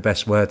probably the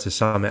best word to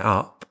sum it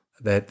up.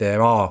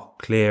 There are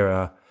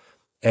clearer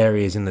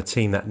areas in the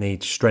team that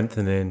need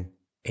strengthening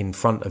in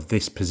front of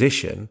this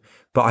position.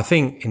 But I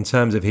think in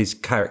terms of his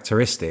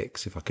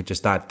characteristics, if I could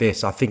just add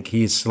this, I think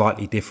he is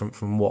slightly different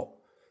from what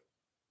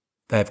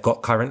they've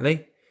got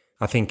currently.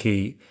 I think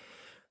he's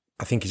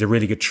a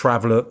really good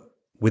traveller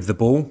with the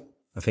ball.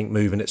 I think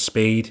moving at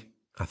speed.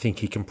 I think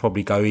he can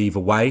probably go either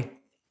way.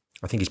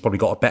 I think he's probably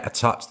got a better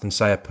touch than,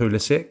 say, a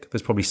Pulisic.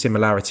 There's probably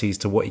similarities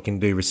to what he can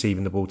do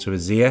receiving the ball to a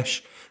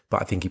Ziyech,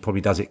 but I think he probably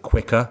does it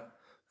quicker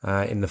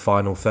in the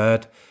final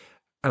third.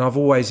 And I've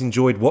always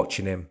enjoyed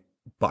watching him,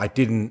 but I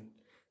didn't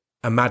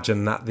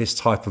imagine that this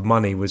type of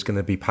money was going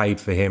to be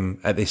paid for him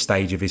at this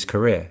stage of his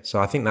career.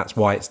 So I think that's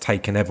why it's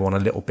taken everyone a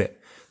little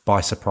bit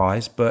by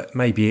surprise, but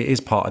maybe it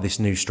is part of this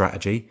new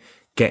strategy,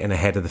 getting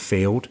ahead of the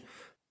field.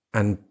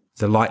 And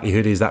the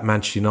likelihood is that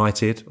Manchester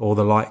United or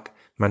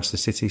Manchester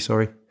City,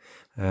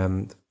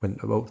 10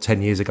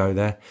 years ago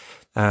there,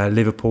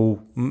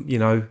 Liverpool,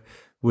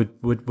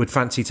 would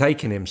fancy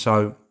taking him.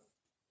 So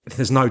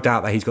there's no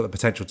doubt that he's got the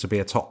potential to be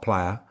a top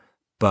player,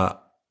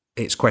 but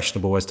it's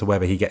questionable as to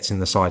whether he gets in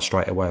the side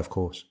straight away, of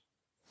course.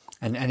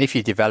 And if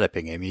you're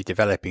developing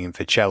him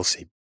for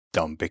Chelsea,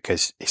 Dom,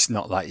 because it's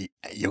not like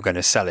you're going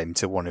to sell him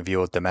to one of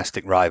your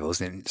domestic rivals,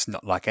 and it's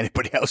not like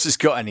anybody else has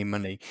got any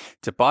money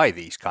to buy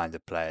these kind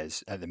of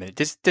players at the minute.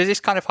 Does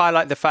this kind of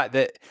highlight the fact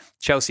that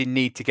Chelsea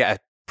need to get a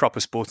proper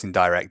sporting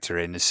director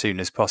in as soon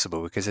as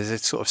possible, because there's a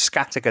sort of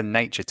scattergun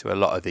nature to a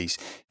lot of these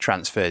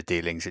transfer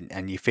dealings,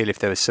 and you feel if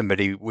there was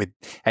somebody with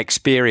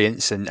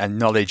experience and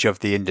knowledge of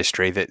the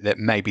industry that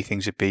maybe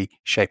things would be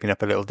shaping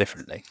up a little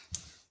differently?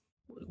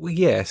 Well,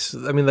 yes.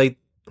 I mean,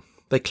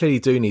 they clearly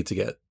do need to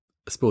get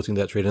a sporting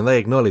director in, and they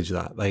acknowledge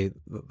that.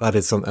 That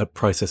is a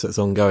process that's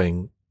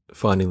ongoing,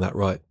 finding that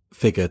right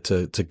figure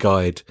to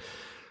guide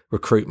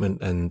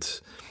recruitment and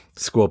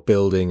squad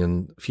building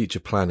and future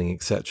planning,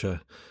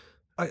 etc.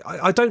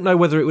 I don't know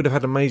whether it would have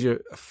had a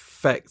major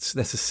effect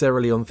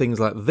necessarily on things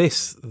like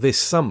this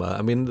summer.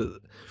 I mean,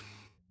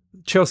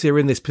 Chelsea are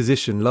in this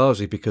position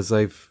largely because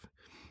they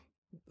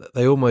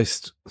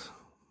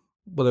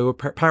were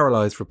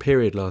paralysed for a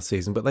period last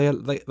season, but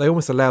they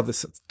almost allowed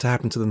this to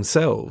happen to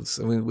themselves.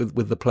 I mean,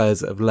 with the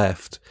players that have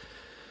left,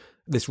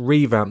 this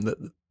revamp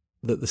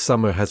that the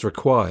summer has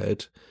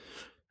required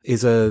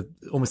is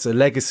almost a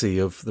legacy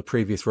of the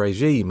previous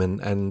regime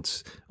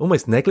and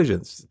almost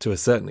negligence to a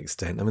certain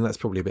extent. I mean, that's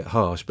probably a bit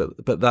harsh,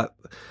 but that,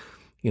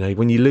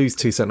 when you lose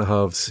two centre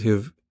halves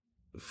who've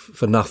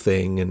for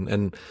nothing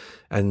and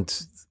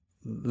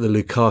the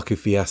Lukaku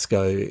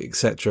fiasco,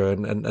 etc.,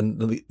 and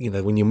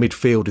when your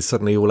midfield is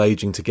suddenly all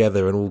aging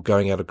together and all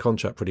going out of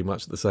contract pretty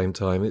much at the same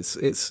time,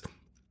 it's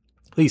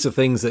these are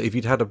things that if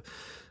you'd had a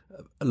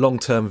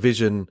long-term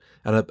vision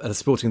and a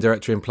sporting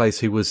director in place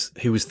who was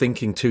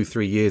thinking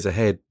 2-3 years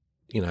ahead,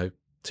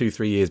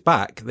 2-3 years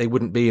back, they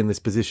wouldn't be in this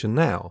position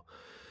now.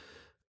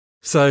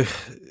 So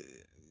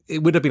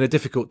it would have been a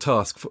difficult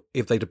task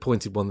if they'd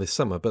appointed one this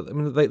summer, but I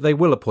mean, they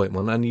will appoint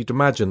one, and you'd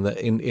imagine that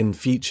in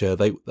future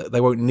they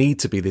won't need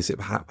to be this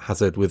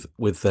haphazard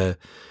with their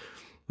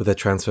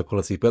transfer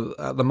policy. But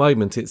at the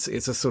moment, it's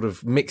a sort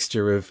of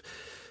mixture of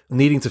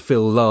needing to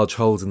fill large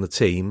holes in the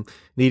team,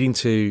 needing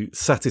to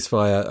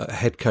satisfy a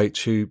head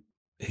coach who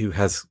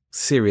has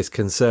serious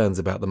concerns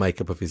about the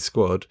makeup of his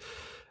squad,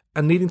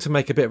 and needing to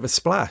make a bit of a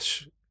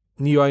splash.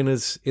 New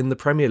owners in the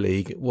Premier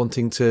League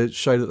wanting to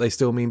show that they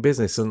still mean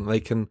business and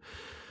they can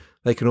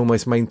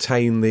almost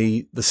maintain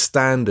the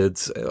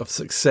standards of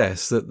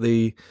success that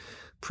the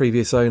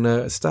previous owner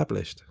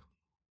established.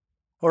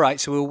 All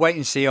right, so we'll wait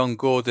and see on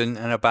Gordon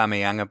and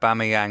Aubameyang.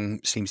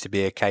 Aubameyang seems to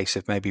be a case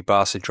of maybe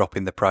Barca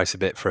dropping the price a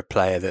bit for a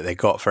player that they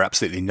got for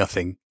absolutely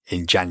nothing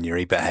in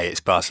January. But hey, it's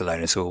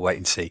Barcelona, so we'll wait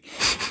and see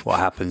what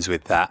happens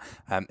with that.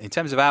 In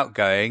terms of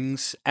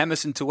outgoings,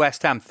 Emerson to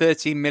West Ham,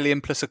 13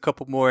 million plus a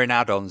couple more in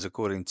add-ons,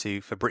 according to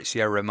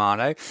Fabrizio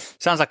Romano.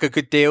 Sounds like a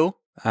good deal.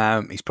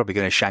 He's probably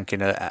going to shank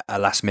in a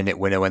last-minute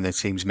winner when the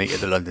teams meet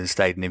at the London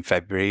Stadium in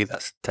February.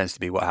 That tends to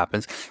be what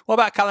happens. What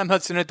about Callum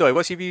Hudson-Odoi?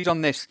 What's your views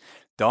on this,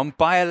 Dom?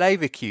 Bayer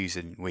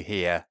Leverkusen, we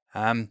hear,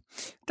 Don't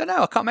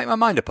know. I can't make my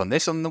mind up on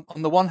this. On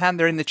the one hand,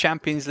 they're in the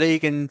Champions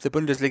League, and the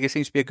Bundesliga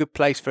seems to be a good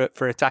place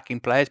for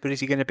attacking players. But is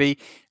he going to be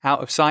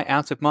out of sight,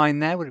 out of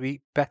mind there? Would it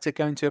be better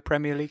going to a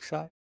Premier League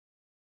side?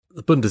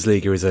 The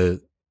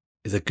Bundesliga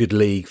is a good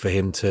league for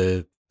him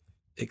to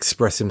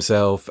express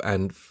himself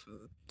and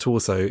to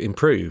also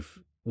improve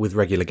with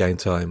regular game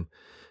time.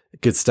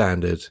 Good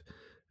standard.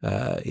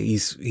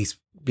 He's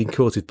been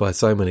courted by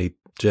so many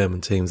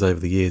German teams over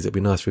the years. It'd be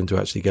nice for him to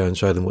actually go and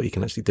show them what he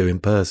can actually do in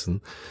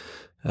person.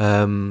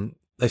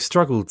 They've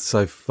struggled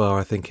so far,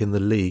 I think, in the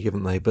league,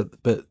 haven't they?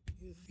 But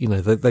you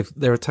know,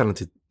 they're a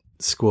talented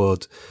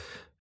squad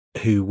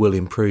who will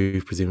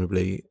improve,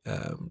 presumably.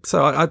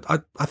 So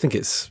I think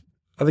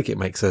it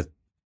makes a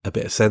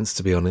bit of sense,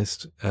 to be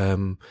honest.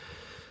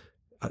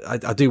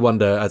 I do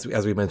wonder,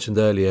 as we mentioned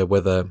earlier,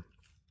 whether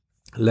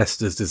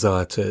Leicester's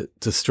desire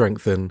to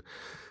strengthen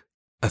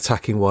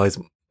attacking wise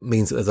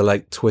means that there's a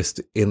late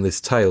twist in this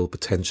tale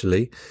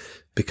potentially,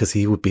 because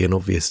he would be an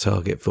obvious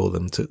target for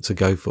them to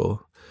go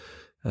for.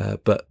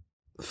 But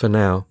for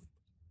now,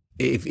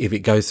 if it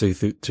goes through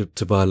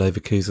to Bayer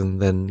Leverkusen,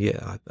 then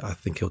yeah, I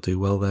think he'll do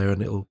well there,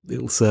 and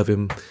it'll serve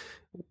him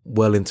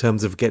well in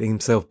terms of getting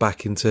himself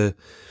back into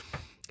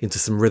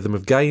some rhythm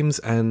of games,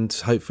 and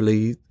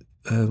hopefully,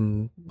 I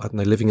don't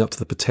know, living up to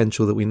the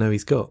potential that we know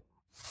he's got.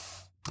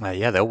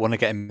 Yeah, they'll want to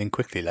get him in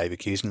quickly.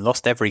 Leverkusen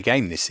lost every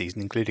game this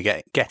season,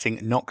 including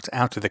getting knocked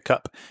out of the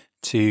cup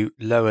to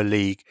lower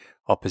league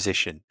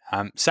opposition.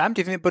 Sam,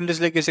 do you think the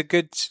Bundesliga is a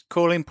good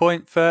calling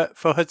point for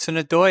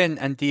Hudson-Odoi,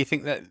 and do you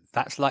think that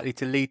that's likely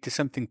to lead to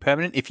something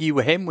permanent? If you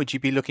were him, would you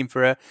be looking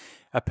for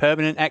a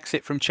permanent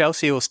exit from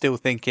Chelsea, or still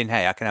thinking,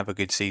 hey, I can have a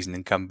good season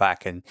and come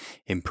back and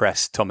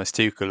impress Thomas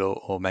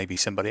Tuchel or maybe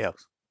somebody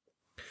else?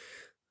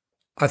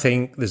 I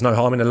think there's no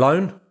harm in a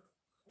loan.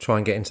 Try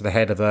and get into the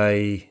head of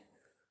a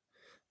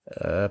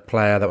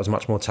player that was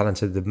much more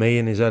talented than me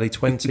in his early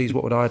 20s.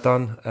 What would I have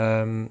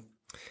done?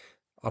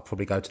 I'd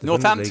probably go to the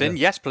Northampton. Bundesliga.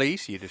 Yes,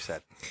 please, you'd have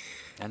said.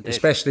 And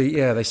especially,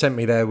 yeah, they sent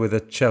me there with a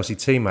Chelsea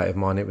teammate of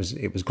mine. It was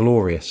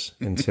glorious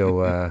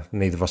until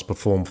neither of us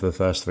performed for the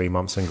first 3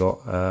 months and got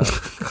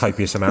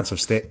copious amounts of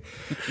stick.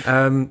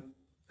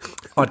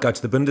 I'd go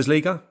to the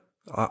Bundesliga,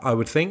 I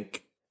would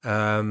think.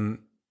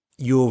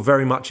 You're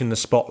very much in the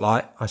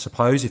spotlight, I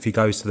suppose, if he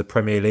goes to the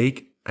Premier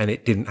League, and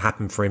it didn't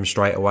happen for him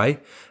straight away.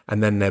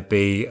 And then there'd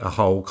be a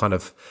whole kind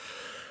of,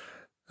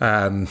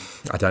 I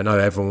don't know,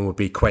 everyone would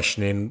be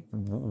questioning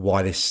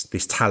why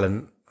this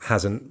talent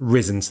hasn't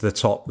risen to the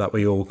top that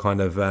we all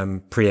kind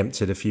of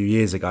preempted a few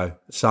years ago.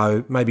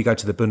 So maybe go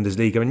to the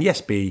Bundesliga and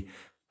yes, be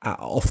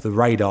off the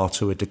radar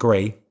to a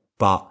degree,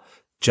 but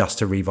just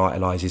to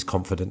revitalise his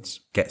confidence,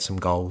 get some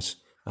goals,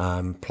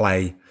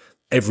 play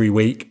every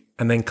week,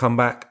 and then come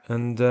back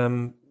and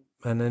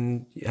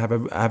then have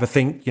a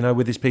think, you know,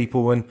 with his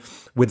people and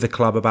with the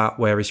club about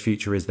where his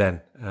future is then.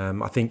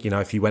 I think, you know,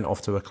 if you went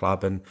off to a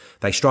club and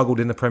they struggled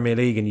in the Premier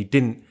League and you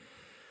didn't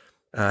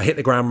hit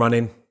the ground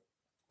running,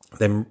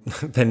 then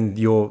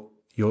your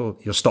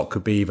stock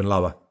could be even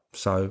lower.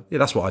 So yeah,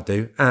 that's what I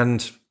do.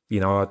 And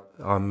you know,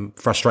 I'm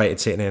frustrated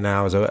sitting here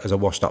now as a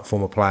washed up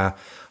former player.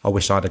 I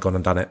wish I'd have gone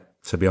and done it.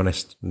 To be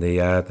honest,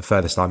 the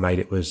furthest I made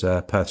it was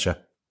Perthshire.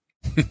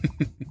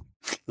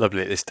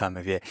 Lovely at this time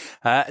of year.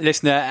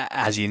 Listener,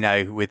 as you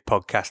know, with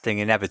podcasting,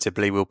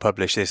 inevitably we'll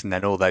publish this and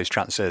then all those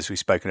transfers we've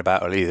spoken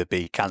about will either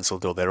be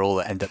cancelled or they'll all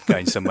end up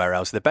going somewhere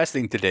else. The best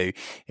thing to do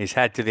is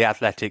head to the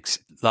Athletics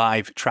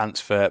live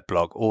transfer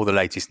blog. All the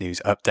latest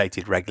news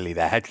updated regularly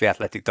there. Head to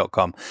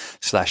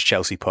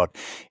theathletic.com/ChelseaPod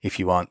if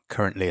you aren't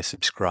currently a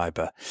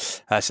subscriber.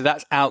 So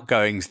that's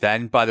outgoings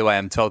then. By the way,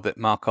 I'm told that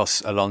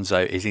Marcos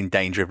Alonso is in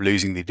danger of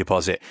losing the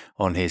deposit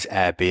on his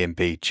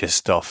Airbnb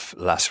just off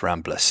Las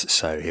Ramblas.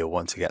 So he'll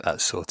want to get that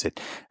sorted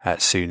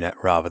sooner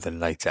rather than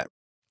later.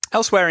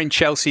 Elsewhere in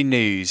Chelsea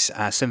news,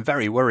 some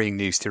very worrying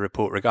news to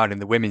report regarding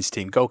the women's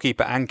team.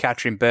 Goalkeeper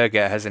Ann-Katrin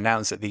Berger has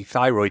announced that the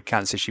thyroid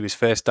cancer she was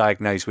first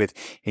diagnosed with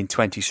in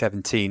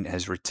 2017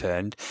 has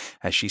returned.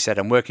 As she said,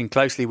 I'm working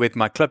closely with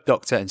my club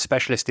doctor and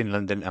specialist in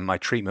London, and my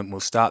treatment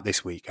will start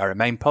this week. I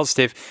remain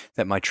positive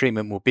that my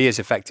treatment will be as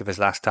effective as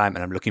last time,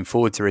 and I'm looking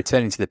forward to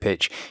returning to the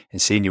pitch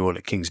and seeing you all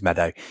at Kings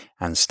Meadow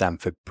and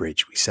Stamford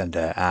Bridge. We send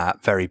her our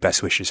very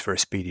best wishes for a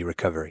speedy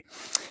recovery.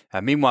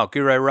 Meanwhile,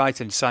 Guro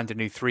Reiten signed a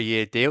new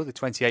 3-year deal. The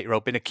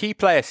 28-year-old been a key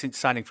player since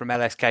signing from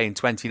LSK in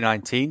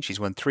 2019. She's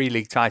won 3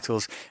 league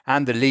titles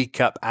and the League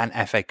Cup and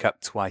FA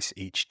Cup twice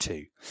each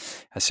too.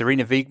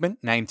 Serena Wiegmann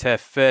named her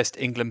first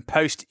England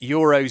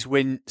post-Euros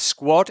win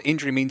squad.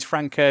 Injury means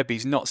Fran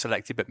Kirby's not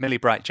selected, but Millie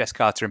Bright, Jess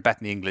Carter and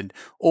Bethany England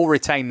all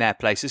retain their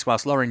places,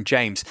 whilst Lauren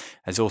James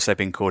has also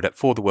been called up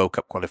for the World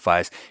Cup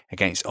qualifiers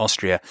against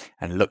Austria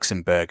and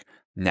Luxembourg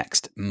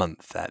next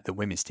month. The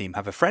women's team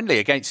have a friendly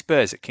against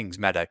Spurs at Kings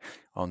Meadow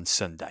on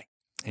Sunday.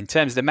 In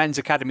terms of the men's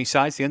academy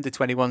sides, the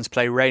under-21s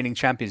play reigning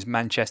champions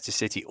Manchester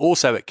City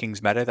also at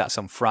Kings Meadow. That's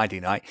on Friday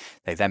night.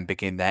 They then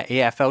begin their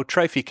EFL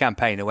Trophy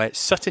campaign away at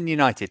Sutton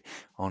United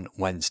on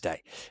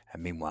Wednesday.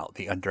 And meanwhile,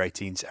 the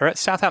under-18s are at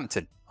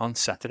Southampton on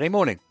Saturday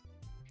morning.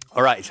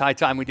 All right, it's high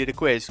time we did a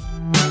quiz.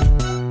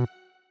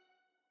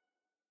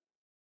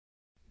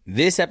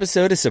 This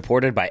episode is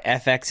supported by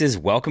FX's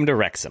Welcome to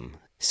Wrexham.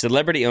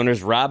 Celebrity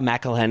owners Rob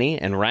McElhenney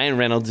and Ryan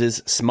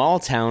Reynolds'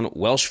 small-town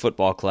Welsh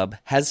football club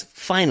has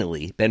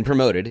finally been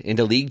promoted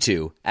into League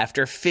Two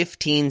after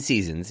 15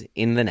 seasons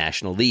in the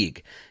National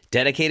League.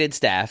 Dedicated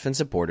staff and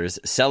supporters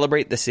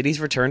celebrate the city's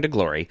return to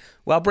glory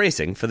while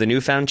bracing for the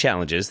newfound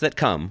challenges that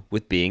come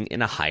with being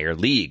in a higher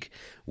league.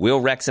 Will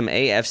Wrexham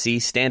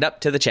AFC stand up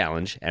to the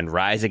challenge and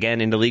rise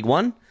again into League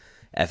One?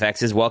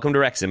 FX's Welcome to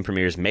Wrexham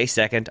premieres May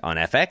 2nd on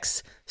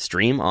FX,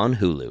 stream on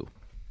Hulu.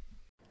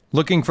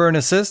 Looking for an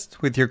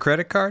assist with your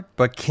credit card,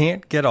 but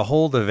can't get a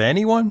hold of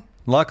anyone?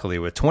 Luckily,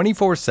 with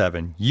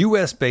 24/7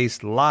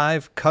 US-based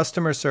live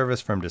customer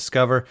service from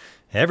Discover,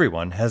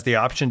 everyone has the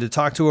option to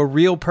talk to a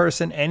real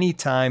person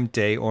anytime,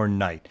 day or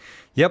night.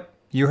 Yep,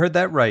 you heard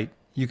that right.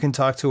 You can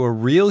talk to a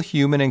real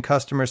human in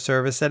customer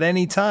service at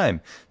any time.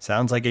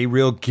 Sounds like a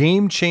real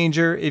game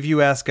changer if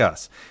you ask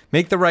us.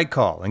 Make the right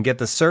call and get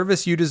the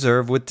service you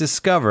deserve with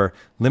Discover.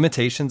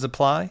 Limitations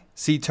apply.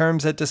 See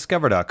terms at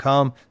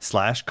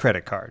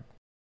discover.com/creditcard.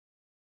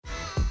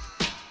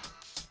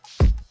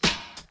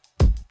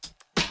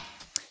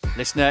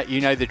 Listener, you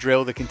know the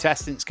drill. The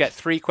contestants get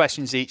 3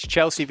 questions each,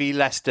 Chelsea v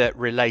Leicester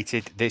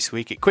related this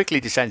week. It quickly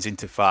descends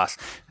into farce,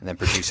 and then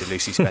producer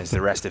Lucy spends the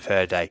rest of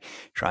her day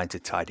trying to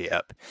tidy it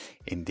up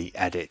in the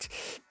edit.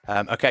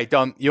 Okay,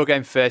 Dom, you're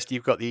going first.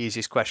 You've got the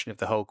easiest question of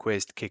the whole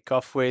quiz to kick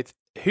off with.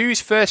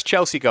 Whose first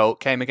Chelsea goal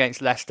came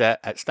against Leicester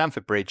at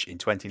Stamford Bridge in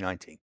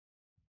 2019?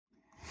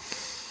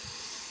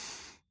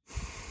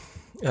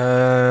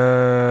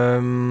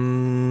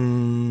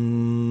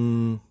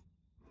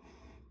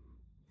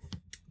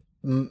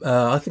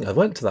 I think I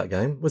went to that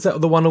game. Was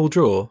that the 1-1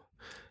 draw?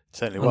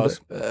 Certainly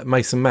was.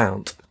 Mason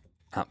Mount.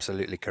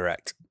 Absolutely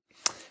correct.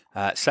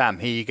 Sam,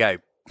 here you go.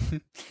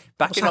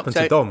 What's happened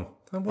to Dom?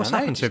 What's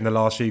happened to him the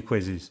last few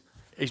quizzes?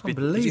 He's been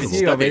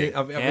Unbelievable. I've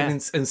been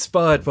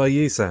inspired by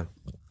you, Sam.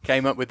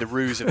 Came up with the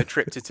ruse of a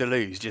trip to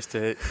Toulouse just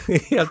to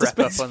prep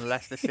up on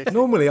Leicester City.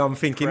 Normally I'm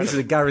thinking this is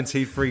a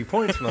guaranteed 3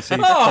 points when I see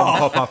Dom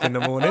pop up in the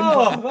morning.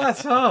 Oh,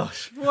 that's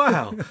harsh.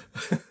 Wow.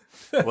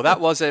 Well, that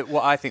was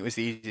what I think was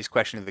the easiest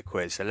question of the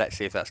quiz, so let's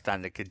see if that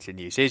standard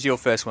continues. Here's your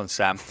first one,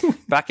 Sam.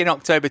 Back in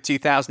October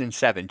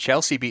 2007,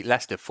 Chelsea beat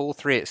Leicester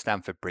 4-3 at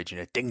Stamford Bridge in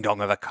a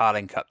ding-dong of a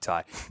Carling Cup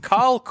tie.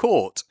 Carl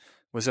Court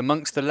was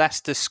amongst the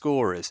Leicester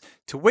scorers.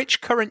 To which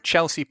current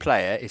Chelsea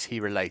player is he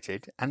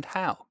related, and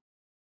how?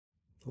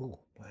 Oh,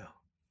 wow.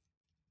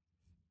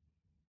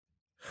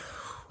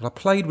 Well, I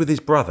played with his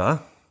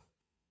brother,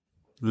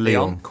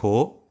 Leon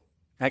Court.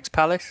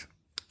 Ex-Palace?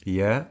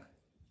 Yeah.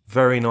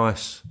 Very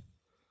nice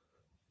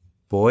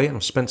boy, and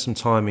I've spent some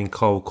time in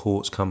Cole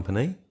Court's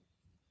company.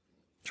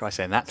 Try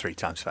saying that 3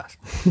 times fast.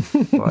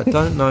 But I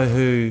don't know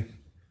who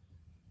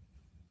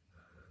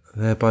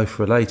they're both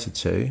related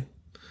to.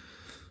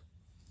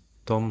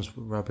 Dom's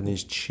rubbing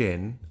his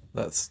chin.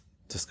 That's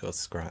just got a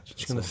scratch.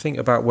 Just going to think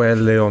about where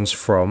Leon's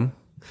from.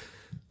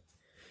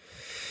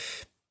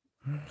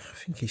 I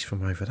think he's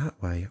from over that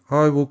way.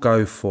 I will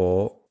go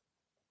for...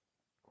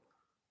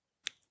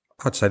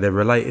 I'd say they're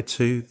related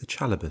to the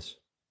Chalobahs.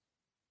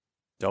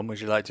 Dom, would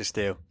you like to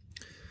steal?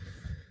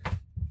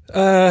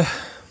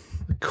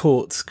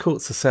 Courts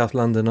are South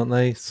London, aren't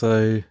they?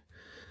 So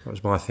that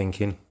was my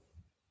thinking.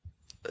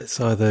 It's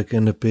either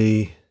going to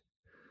be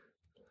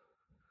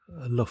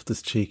a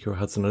Loftus-Cheek or a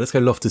Hudson. Let's go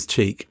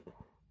Loftus-Cheek.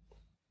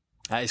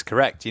 That is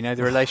correct. Do you know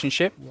the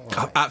relationship?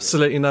 I've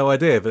absolutely no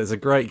idea, but it's a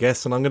great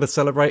guess, and I'm going to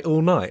celebrate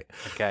all night.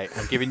 Okay,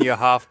 I'm giving you a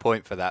half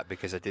point for that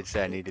because I did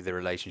say I needed the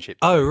relationship.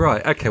 Oh,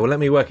 right. Okay, well, let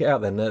me work it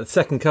out then.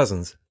 Second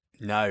cousins.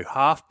 No,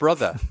 half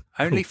brother.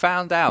 Only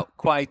found out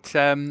quite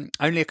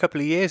only a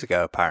couple of years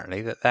ago,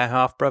 apparently, that they're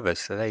half brothers.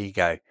 So there you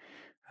go.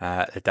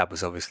 The dad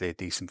was obviously a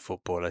decent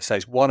footballer. So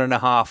it's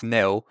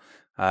 1.5-0.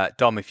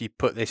 Dom, if you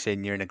put this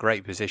in, you're in a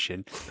great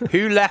position.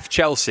 Who left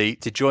Chelsea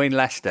to join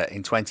Leicester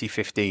in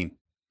 2015?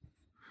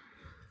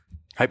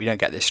 Hope you don't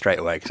get this straight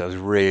away because I was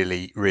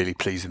really, really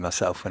pleased with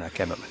myself when I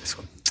came up with this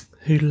one.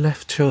 Who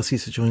left Chelsea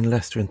to join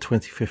Leicester in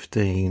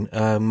 2015?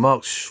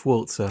 Mark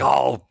Schwarzer.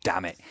 Oh,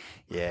 damn it.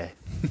 Yeah.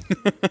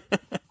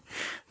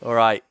 All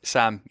right,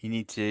 Sam, you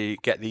need to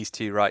get these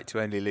 2 right to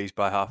only lose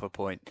by half a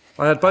point.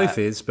 I had both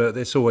but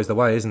it's always the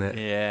way, isn't it?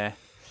 Yeah.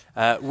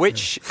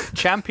 Which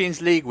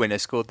Champions League winner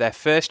scored their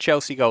first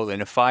Chelsea goal in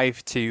a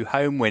 5-2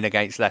 home win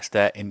against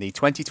Leicester in the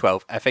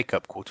 2012 FA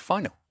Cup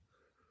quarter-final?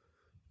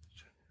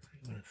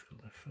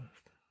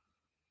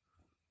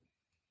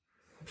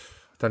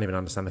 Don't even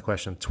understand the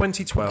question.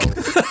 2012.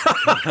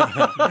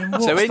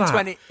 So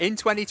in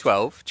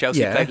 2012,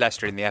 Chelsea played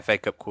Leicester in the FA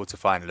Cup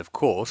quarter-final. Of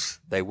course,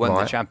 they won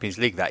the Champions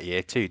League that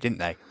year too, didn't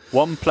they?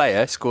 One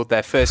player scored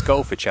their first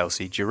goal for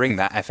Chelsea during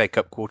that FA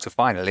Cup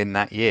quarter-final in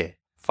that year.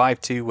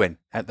 5-2 win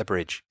at the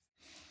Bridge.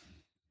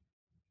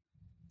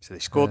 So they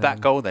scored that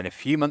goal, then a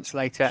few months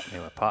later, they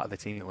were part of the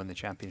team that won the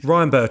Champions League.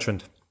 Ryan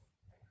Bertrand.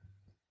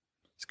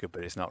 It's good,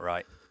 but it's not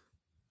right.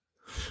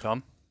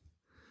 Tom?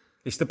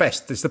 It's the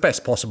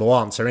best possible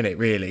answer, isn't it,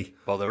 really?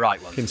 Well, the right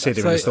one.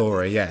 Considering the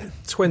story, yeah.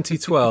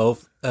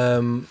 2012,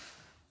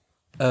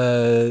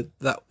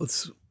 that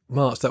was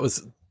March. That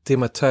was Di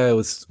Matteo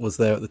was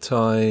there at the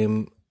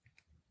time.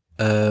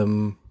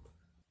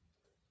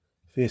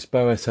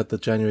 Villas-Boas had the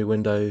January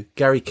window.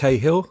 Gary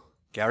Cahill.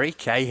 Gary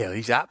Cahill,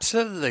 he's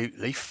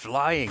absolutely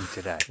flying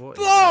today.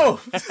 Whoa!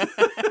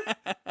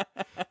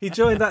 He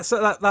joined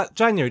that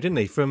January, didn't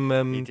he?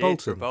 From He did,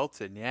 Bolton. from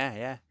Bolton,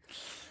 yeah.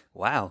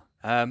 Wow.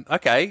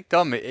 Okay,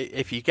 Dom,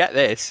 if you get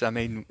this, I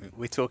mean,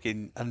 we're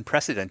talking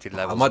unprecedented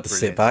levels. I might just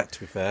sit back, to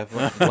be fair.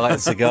 Light a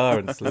cigar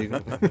and sleep.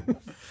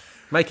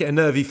 Make it a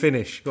nervy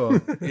finish. Go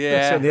on.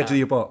 Yeah. Sit on the edge of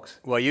your box.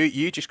 Well,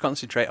 you just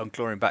concentrate on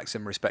clawing back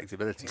some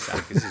respectability, Sam,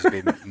 because this has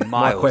been miles.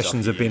 My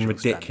questions off have been your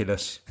usual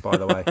ridiculous, by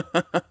the way.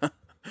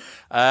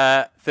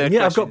 Third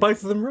Yeah, I've question. got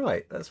both of them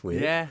right. That's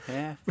weird.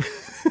 Yeah.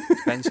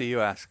 Depends who you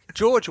ask.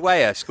 George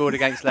Weah scored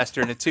against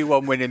Leicester in a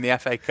 2-1 win in the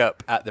FA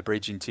Cup at the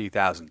Bridge in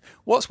 2000.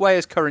 What's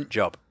Weah's current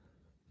job?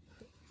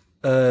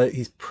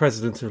 He's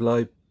president of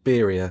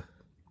Liberia.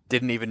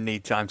 Didn't even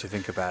need time to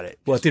think about it.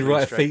 Well, I Just did flew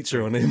write a straight feature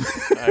through. on him.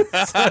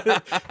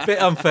 So, bit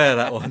unfair,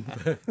 that one.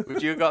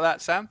 Would you have got that,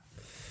 Sam?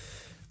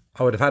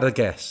 I would have had a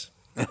guess.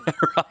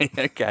 Right,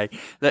 okay.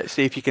 Let's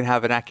see if you can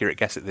have an accurate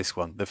guess at this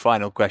one. The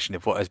final question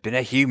of what has been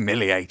a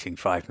humiliating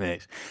 5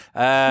 minutes.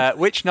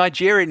 Which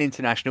Nigerian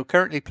international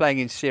currently playing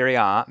in Serie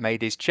A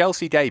made his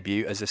Chelsea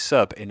debut as a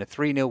sub in a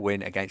 3-0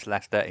 win against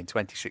Leicester in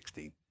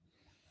 2016?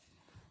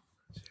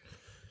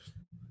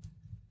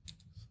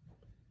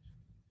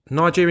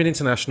 Nigerian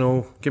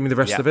international. Give me the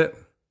rest Yeah. of it.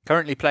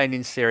 Currently playing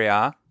in Serie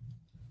A,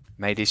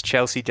 made his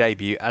Chelsea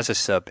debut as a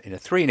sub in a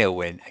 3-0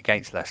 win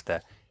against Leicester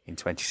in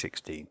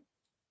 2016.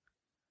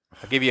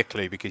 I'll give you a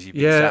clue because you've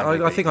been Yeah,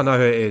 soundly I think I know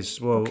who it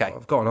is. Well, Okay.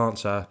 I've got an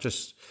answer.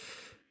 Just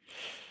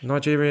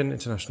Nigerian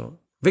international.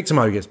 Victor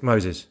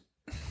Moses.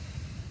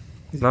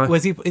 No. Where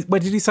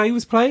did he say he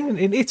was playing?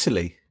 In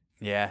Italy?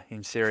 Yeah,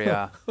 in Serie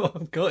A. Oh,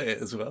 I've got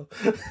it as well.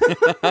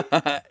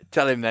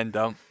 Tell him then,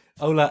 Dom.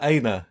 Ola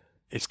Aina.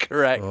 It's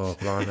correct. Oh,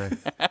 blimey.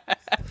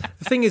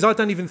 The thing is, I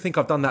don't even think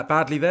I've done that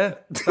badly there.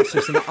 That's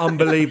just an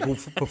unbelievable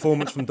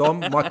performance from Dom.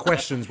 My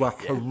questions were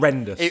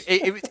horrendous.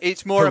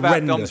 It's more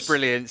about Dom's Horrendous.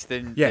 brilliance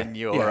than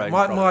your yeah. own.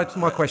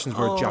 My questions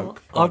were a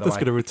joke. by I'm the just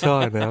way. going to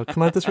retire now.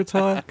 Can I just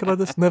retire? Can I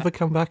just never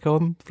come back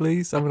on,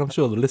 please? I mean, I'm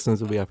sure the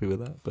listeners will be happy with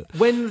that. But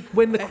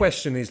When the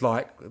question is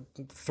like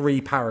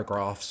 3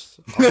 paragraphs,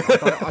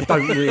 I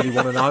don't really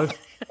want to know.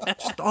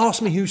 Just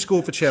ask me who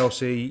scored for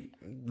Chelsea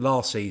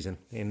last season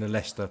in the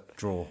Leicester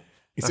draw.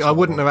 you see, I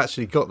wouldn't have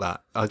actually got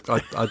that.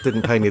 I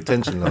didn't pay any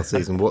attention last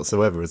season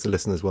whatsoever, as the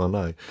listeners well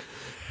know.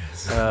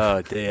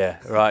 Oh dear.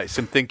 Right,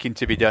 some thinking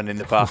to be done in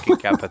the parking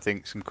camp. I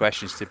think some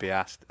questions to be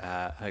asked.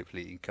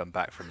 Hopefully you can come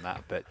back from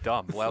that. But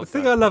Dom, well The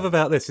thing I done. love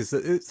about this is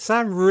that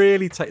Sam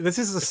really takes... This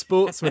is a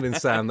sportsman in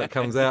Sam that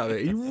comes out of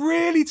it. He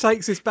really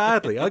takes this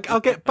badly. I'll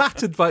get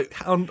battered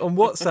on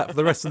WhatsApp for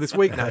the rest of this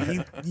week now.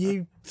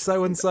 You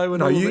so-and-so and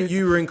No, all you, this.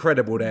 you were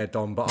incredible there,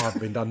 Dom, but I've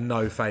been done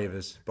no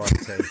favours by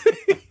the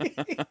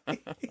team.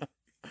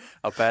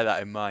 I'll bear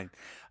that in mind.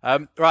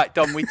 Right,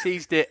 Dom, we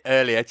teased it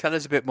earlier. Tell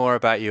us a bit more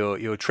about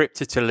your trip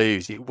to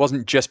Toulouse. It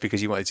wasn't just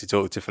because you wanted to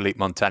talk to Philippe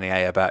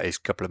Montagnier about his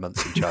couple of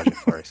months in charge of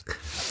Forest.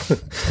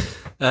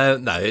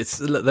 No, it's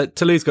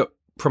Toulouse got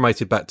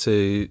promoted back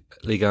to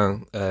Ligue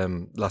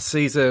 1 last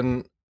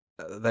season.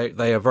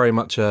 They are very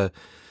much a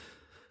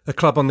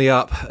club on the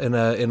up in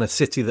a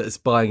city that is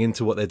buying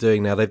into what they're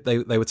doing now.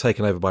 They were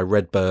taken over by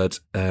Redbird,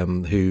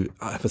 who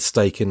have a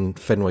stake in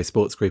Fenway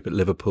Sports Group at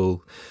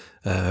Liverpool.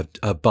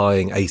 Are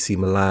buying AC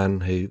Milan,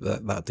 who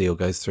that deal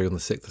goes through on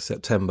the 6th of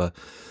September.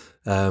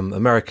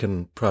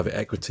 American private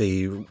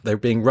equity. They're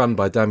being run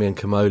by Damian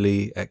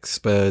Comoli,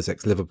 ex-Spurs,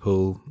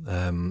 ex-Liverpool,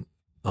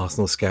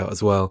 Arsenal scout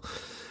as well.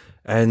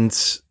 And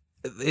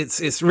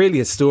it's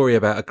really a story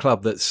about a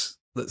club that's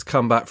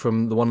come back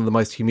from one of the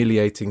most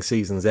humiliating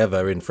seasons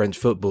ever in French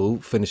football,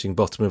 finishing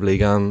bottom of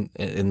Ligue 1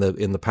 in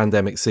the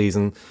pandemic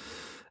season.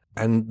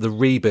 And the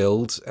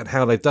rebuild and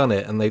how they've done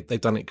it, and they've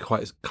done it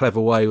quite a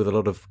clever way with a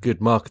lot of good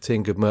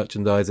marketing, good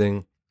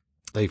merchandising.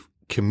 They've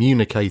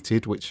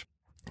communicated, which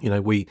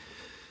we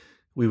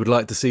would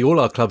like to see all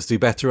our clubs do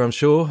better, I'm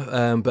sure.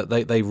 But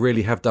they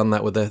really have done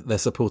that with their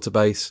supporter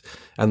base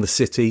and the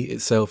city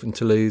itself in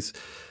Toulouse,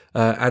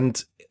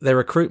 and their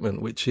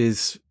recruitment, which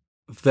is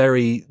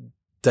very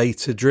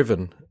data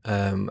driven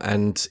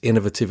and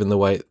innovative in the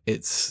way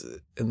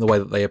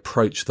that they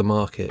approach the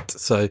market.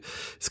 So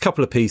it's a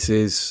couple of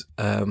pieces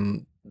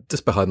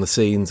just behind the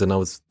scenes, and it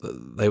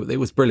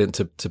was brilliant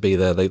to be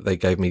there. They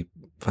gave me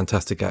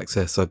fantastic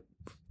access. I'm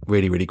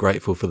really, really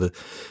grateful for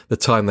the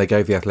time they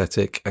gave the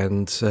Athletic,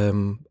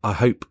 and I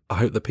hope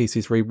the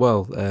pieces read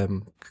well,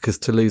 because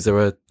Toulouse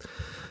are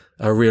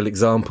a real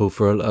example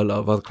for a lot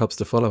of other clubs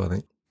to follow, I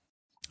think.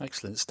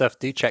 Excellent stuff.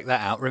 Do check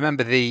that out.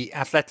 Remember, the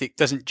Athletic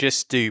doesn't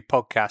just do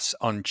podcasts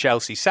on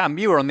Chelsea. Sam,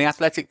 you were on the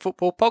Athletic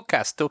Football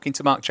Podcast talking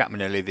to Mark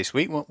Chapman earlier this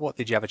week. What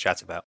did you have a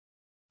chat about?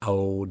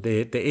 Oh,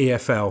 the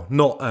EFL,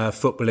 not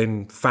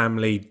footballing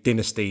family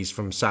dynasties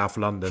from South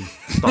London,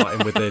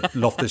 starting with the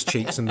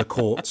Loftus-Cheeks and the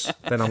Courts.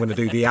 Then I'm going to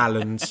do the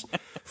Allens,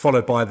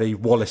 followed by the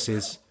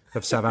Wallaces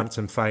of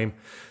Southampton fame.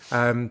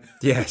 So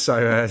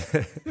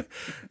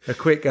a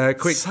quick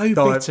So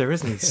dive. bitter,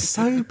 isn't he?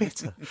 So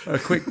bitter. A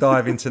quick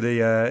dive into the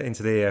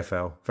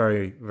EFL.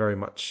 Very, very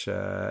much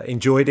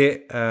enjoyed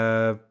it.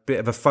 Bit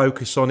of a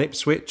focus on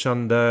Ipswich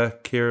under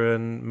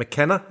Kieran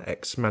McKenna,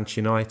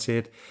 ex-Manchester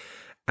United,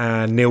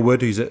 and Neil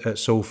Wood, who's at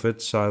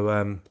Salford.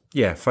 So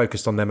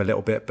focused on them a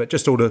little bit, but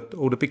just all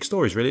the big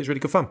stories. Really, it's really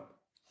good fun.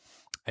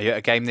 Are you at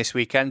a game this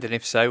weekend? And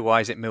if so,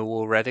 why is it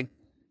Millwall Reading?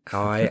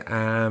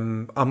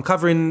 I'm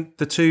covering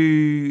the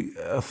two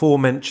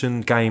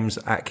aforementioned games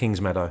at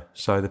Kingsmeadow.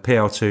 So the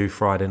PL2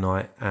 Friday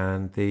night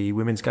and the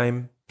women's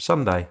game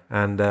Sunday,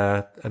 and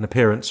an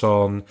appearance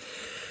on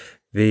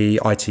the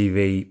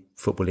ITV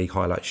Football League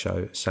highlight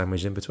show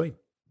sandwiched in between.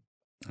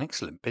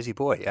 Excellent, busy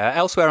boy.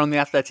 Elsewhere on The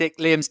Athletic,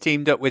 Liam's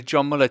teamed up with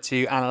John Muller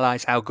to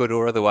analyse how good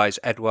or otherwise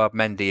Edouard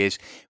Mendy is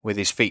with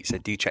his feet, so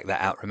do check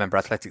that out. Remember,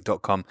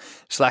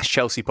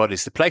 athletic.com/ChelseaPod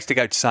is the place to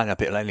go to sign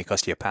up. It'll only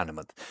cost you £1 a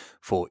month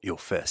for your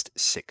first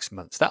 6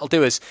 months. That'll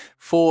do us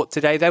for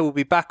today. They will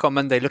be back on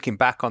Monday looking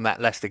back on that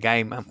Leicester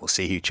game, and we'll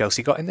see who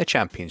Chelsea got in the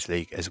Champions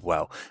League as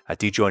well.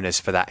 Do join us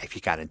for that if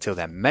you can. Until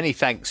then, many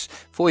thanks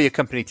for your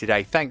company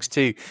today. Thanks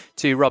to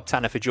Rob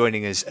Tanner for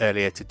joining us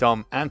earlier, to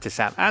Dom and to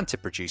Sam and to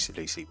producer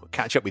Lucy. We'll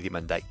catch up with you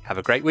Monday. Have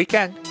a great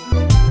weekend.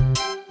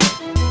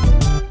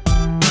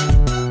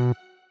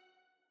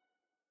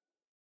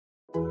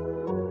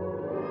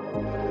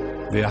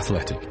 The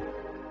Athletic.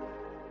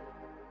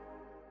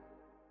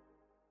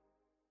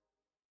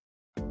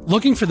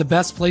 Looking for the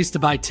best place to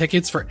buy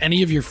tickets for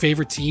any of your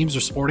favorite teams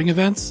or sporting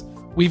events?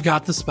 We've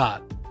got the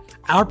spot.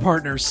 Our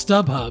partner,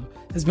 StubHub,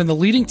 has been the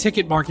leading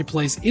ticket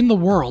marketplace in the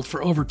world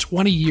for over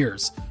 20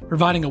 years,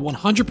 providing a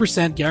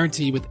 100%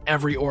 guarantee with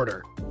every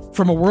order.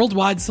 From a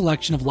worldwide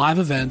selection of live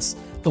events,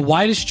 the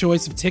widest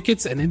choice of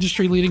tickets, and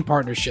industry-leading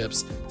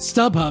partnerships,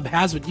 StubHub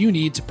has what you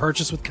need to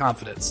purchase with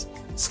confidence.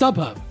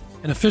 StubHub,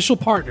 an official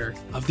partner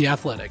of The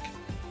Athletic.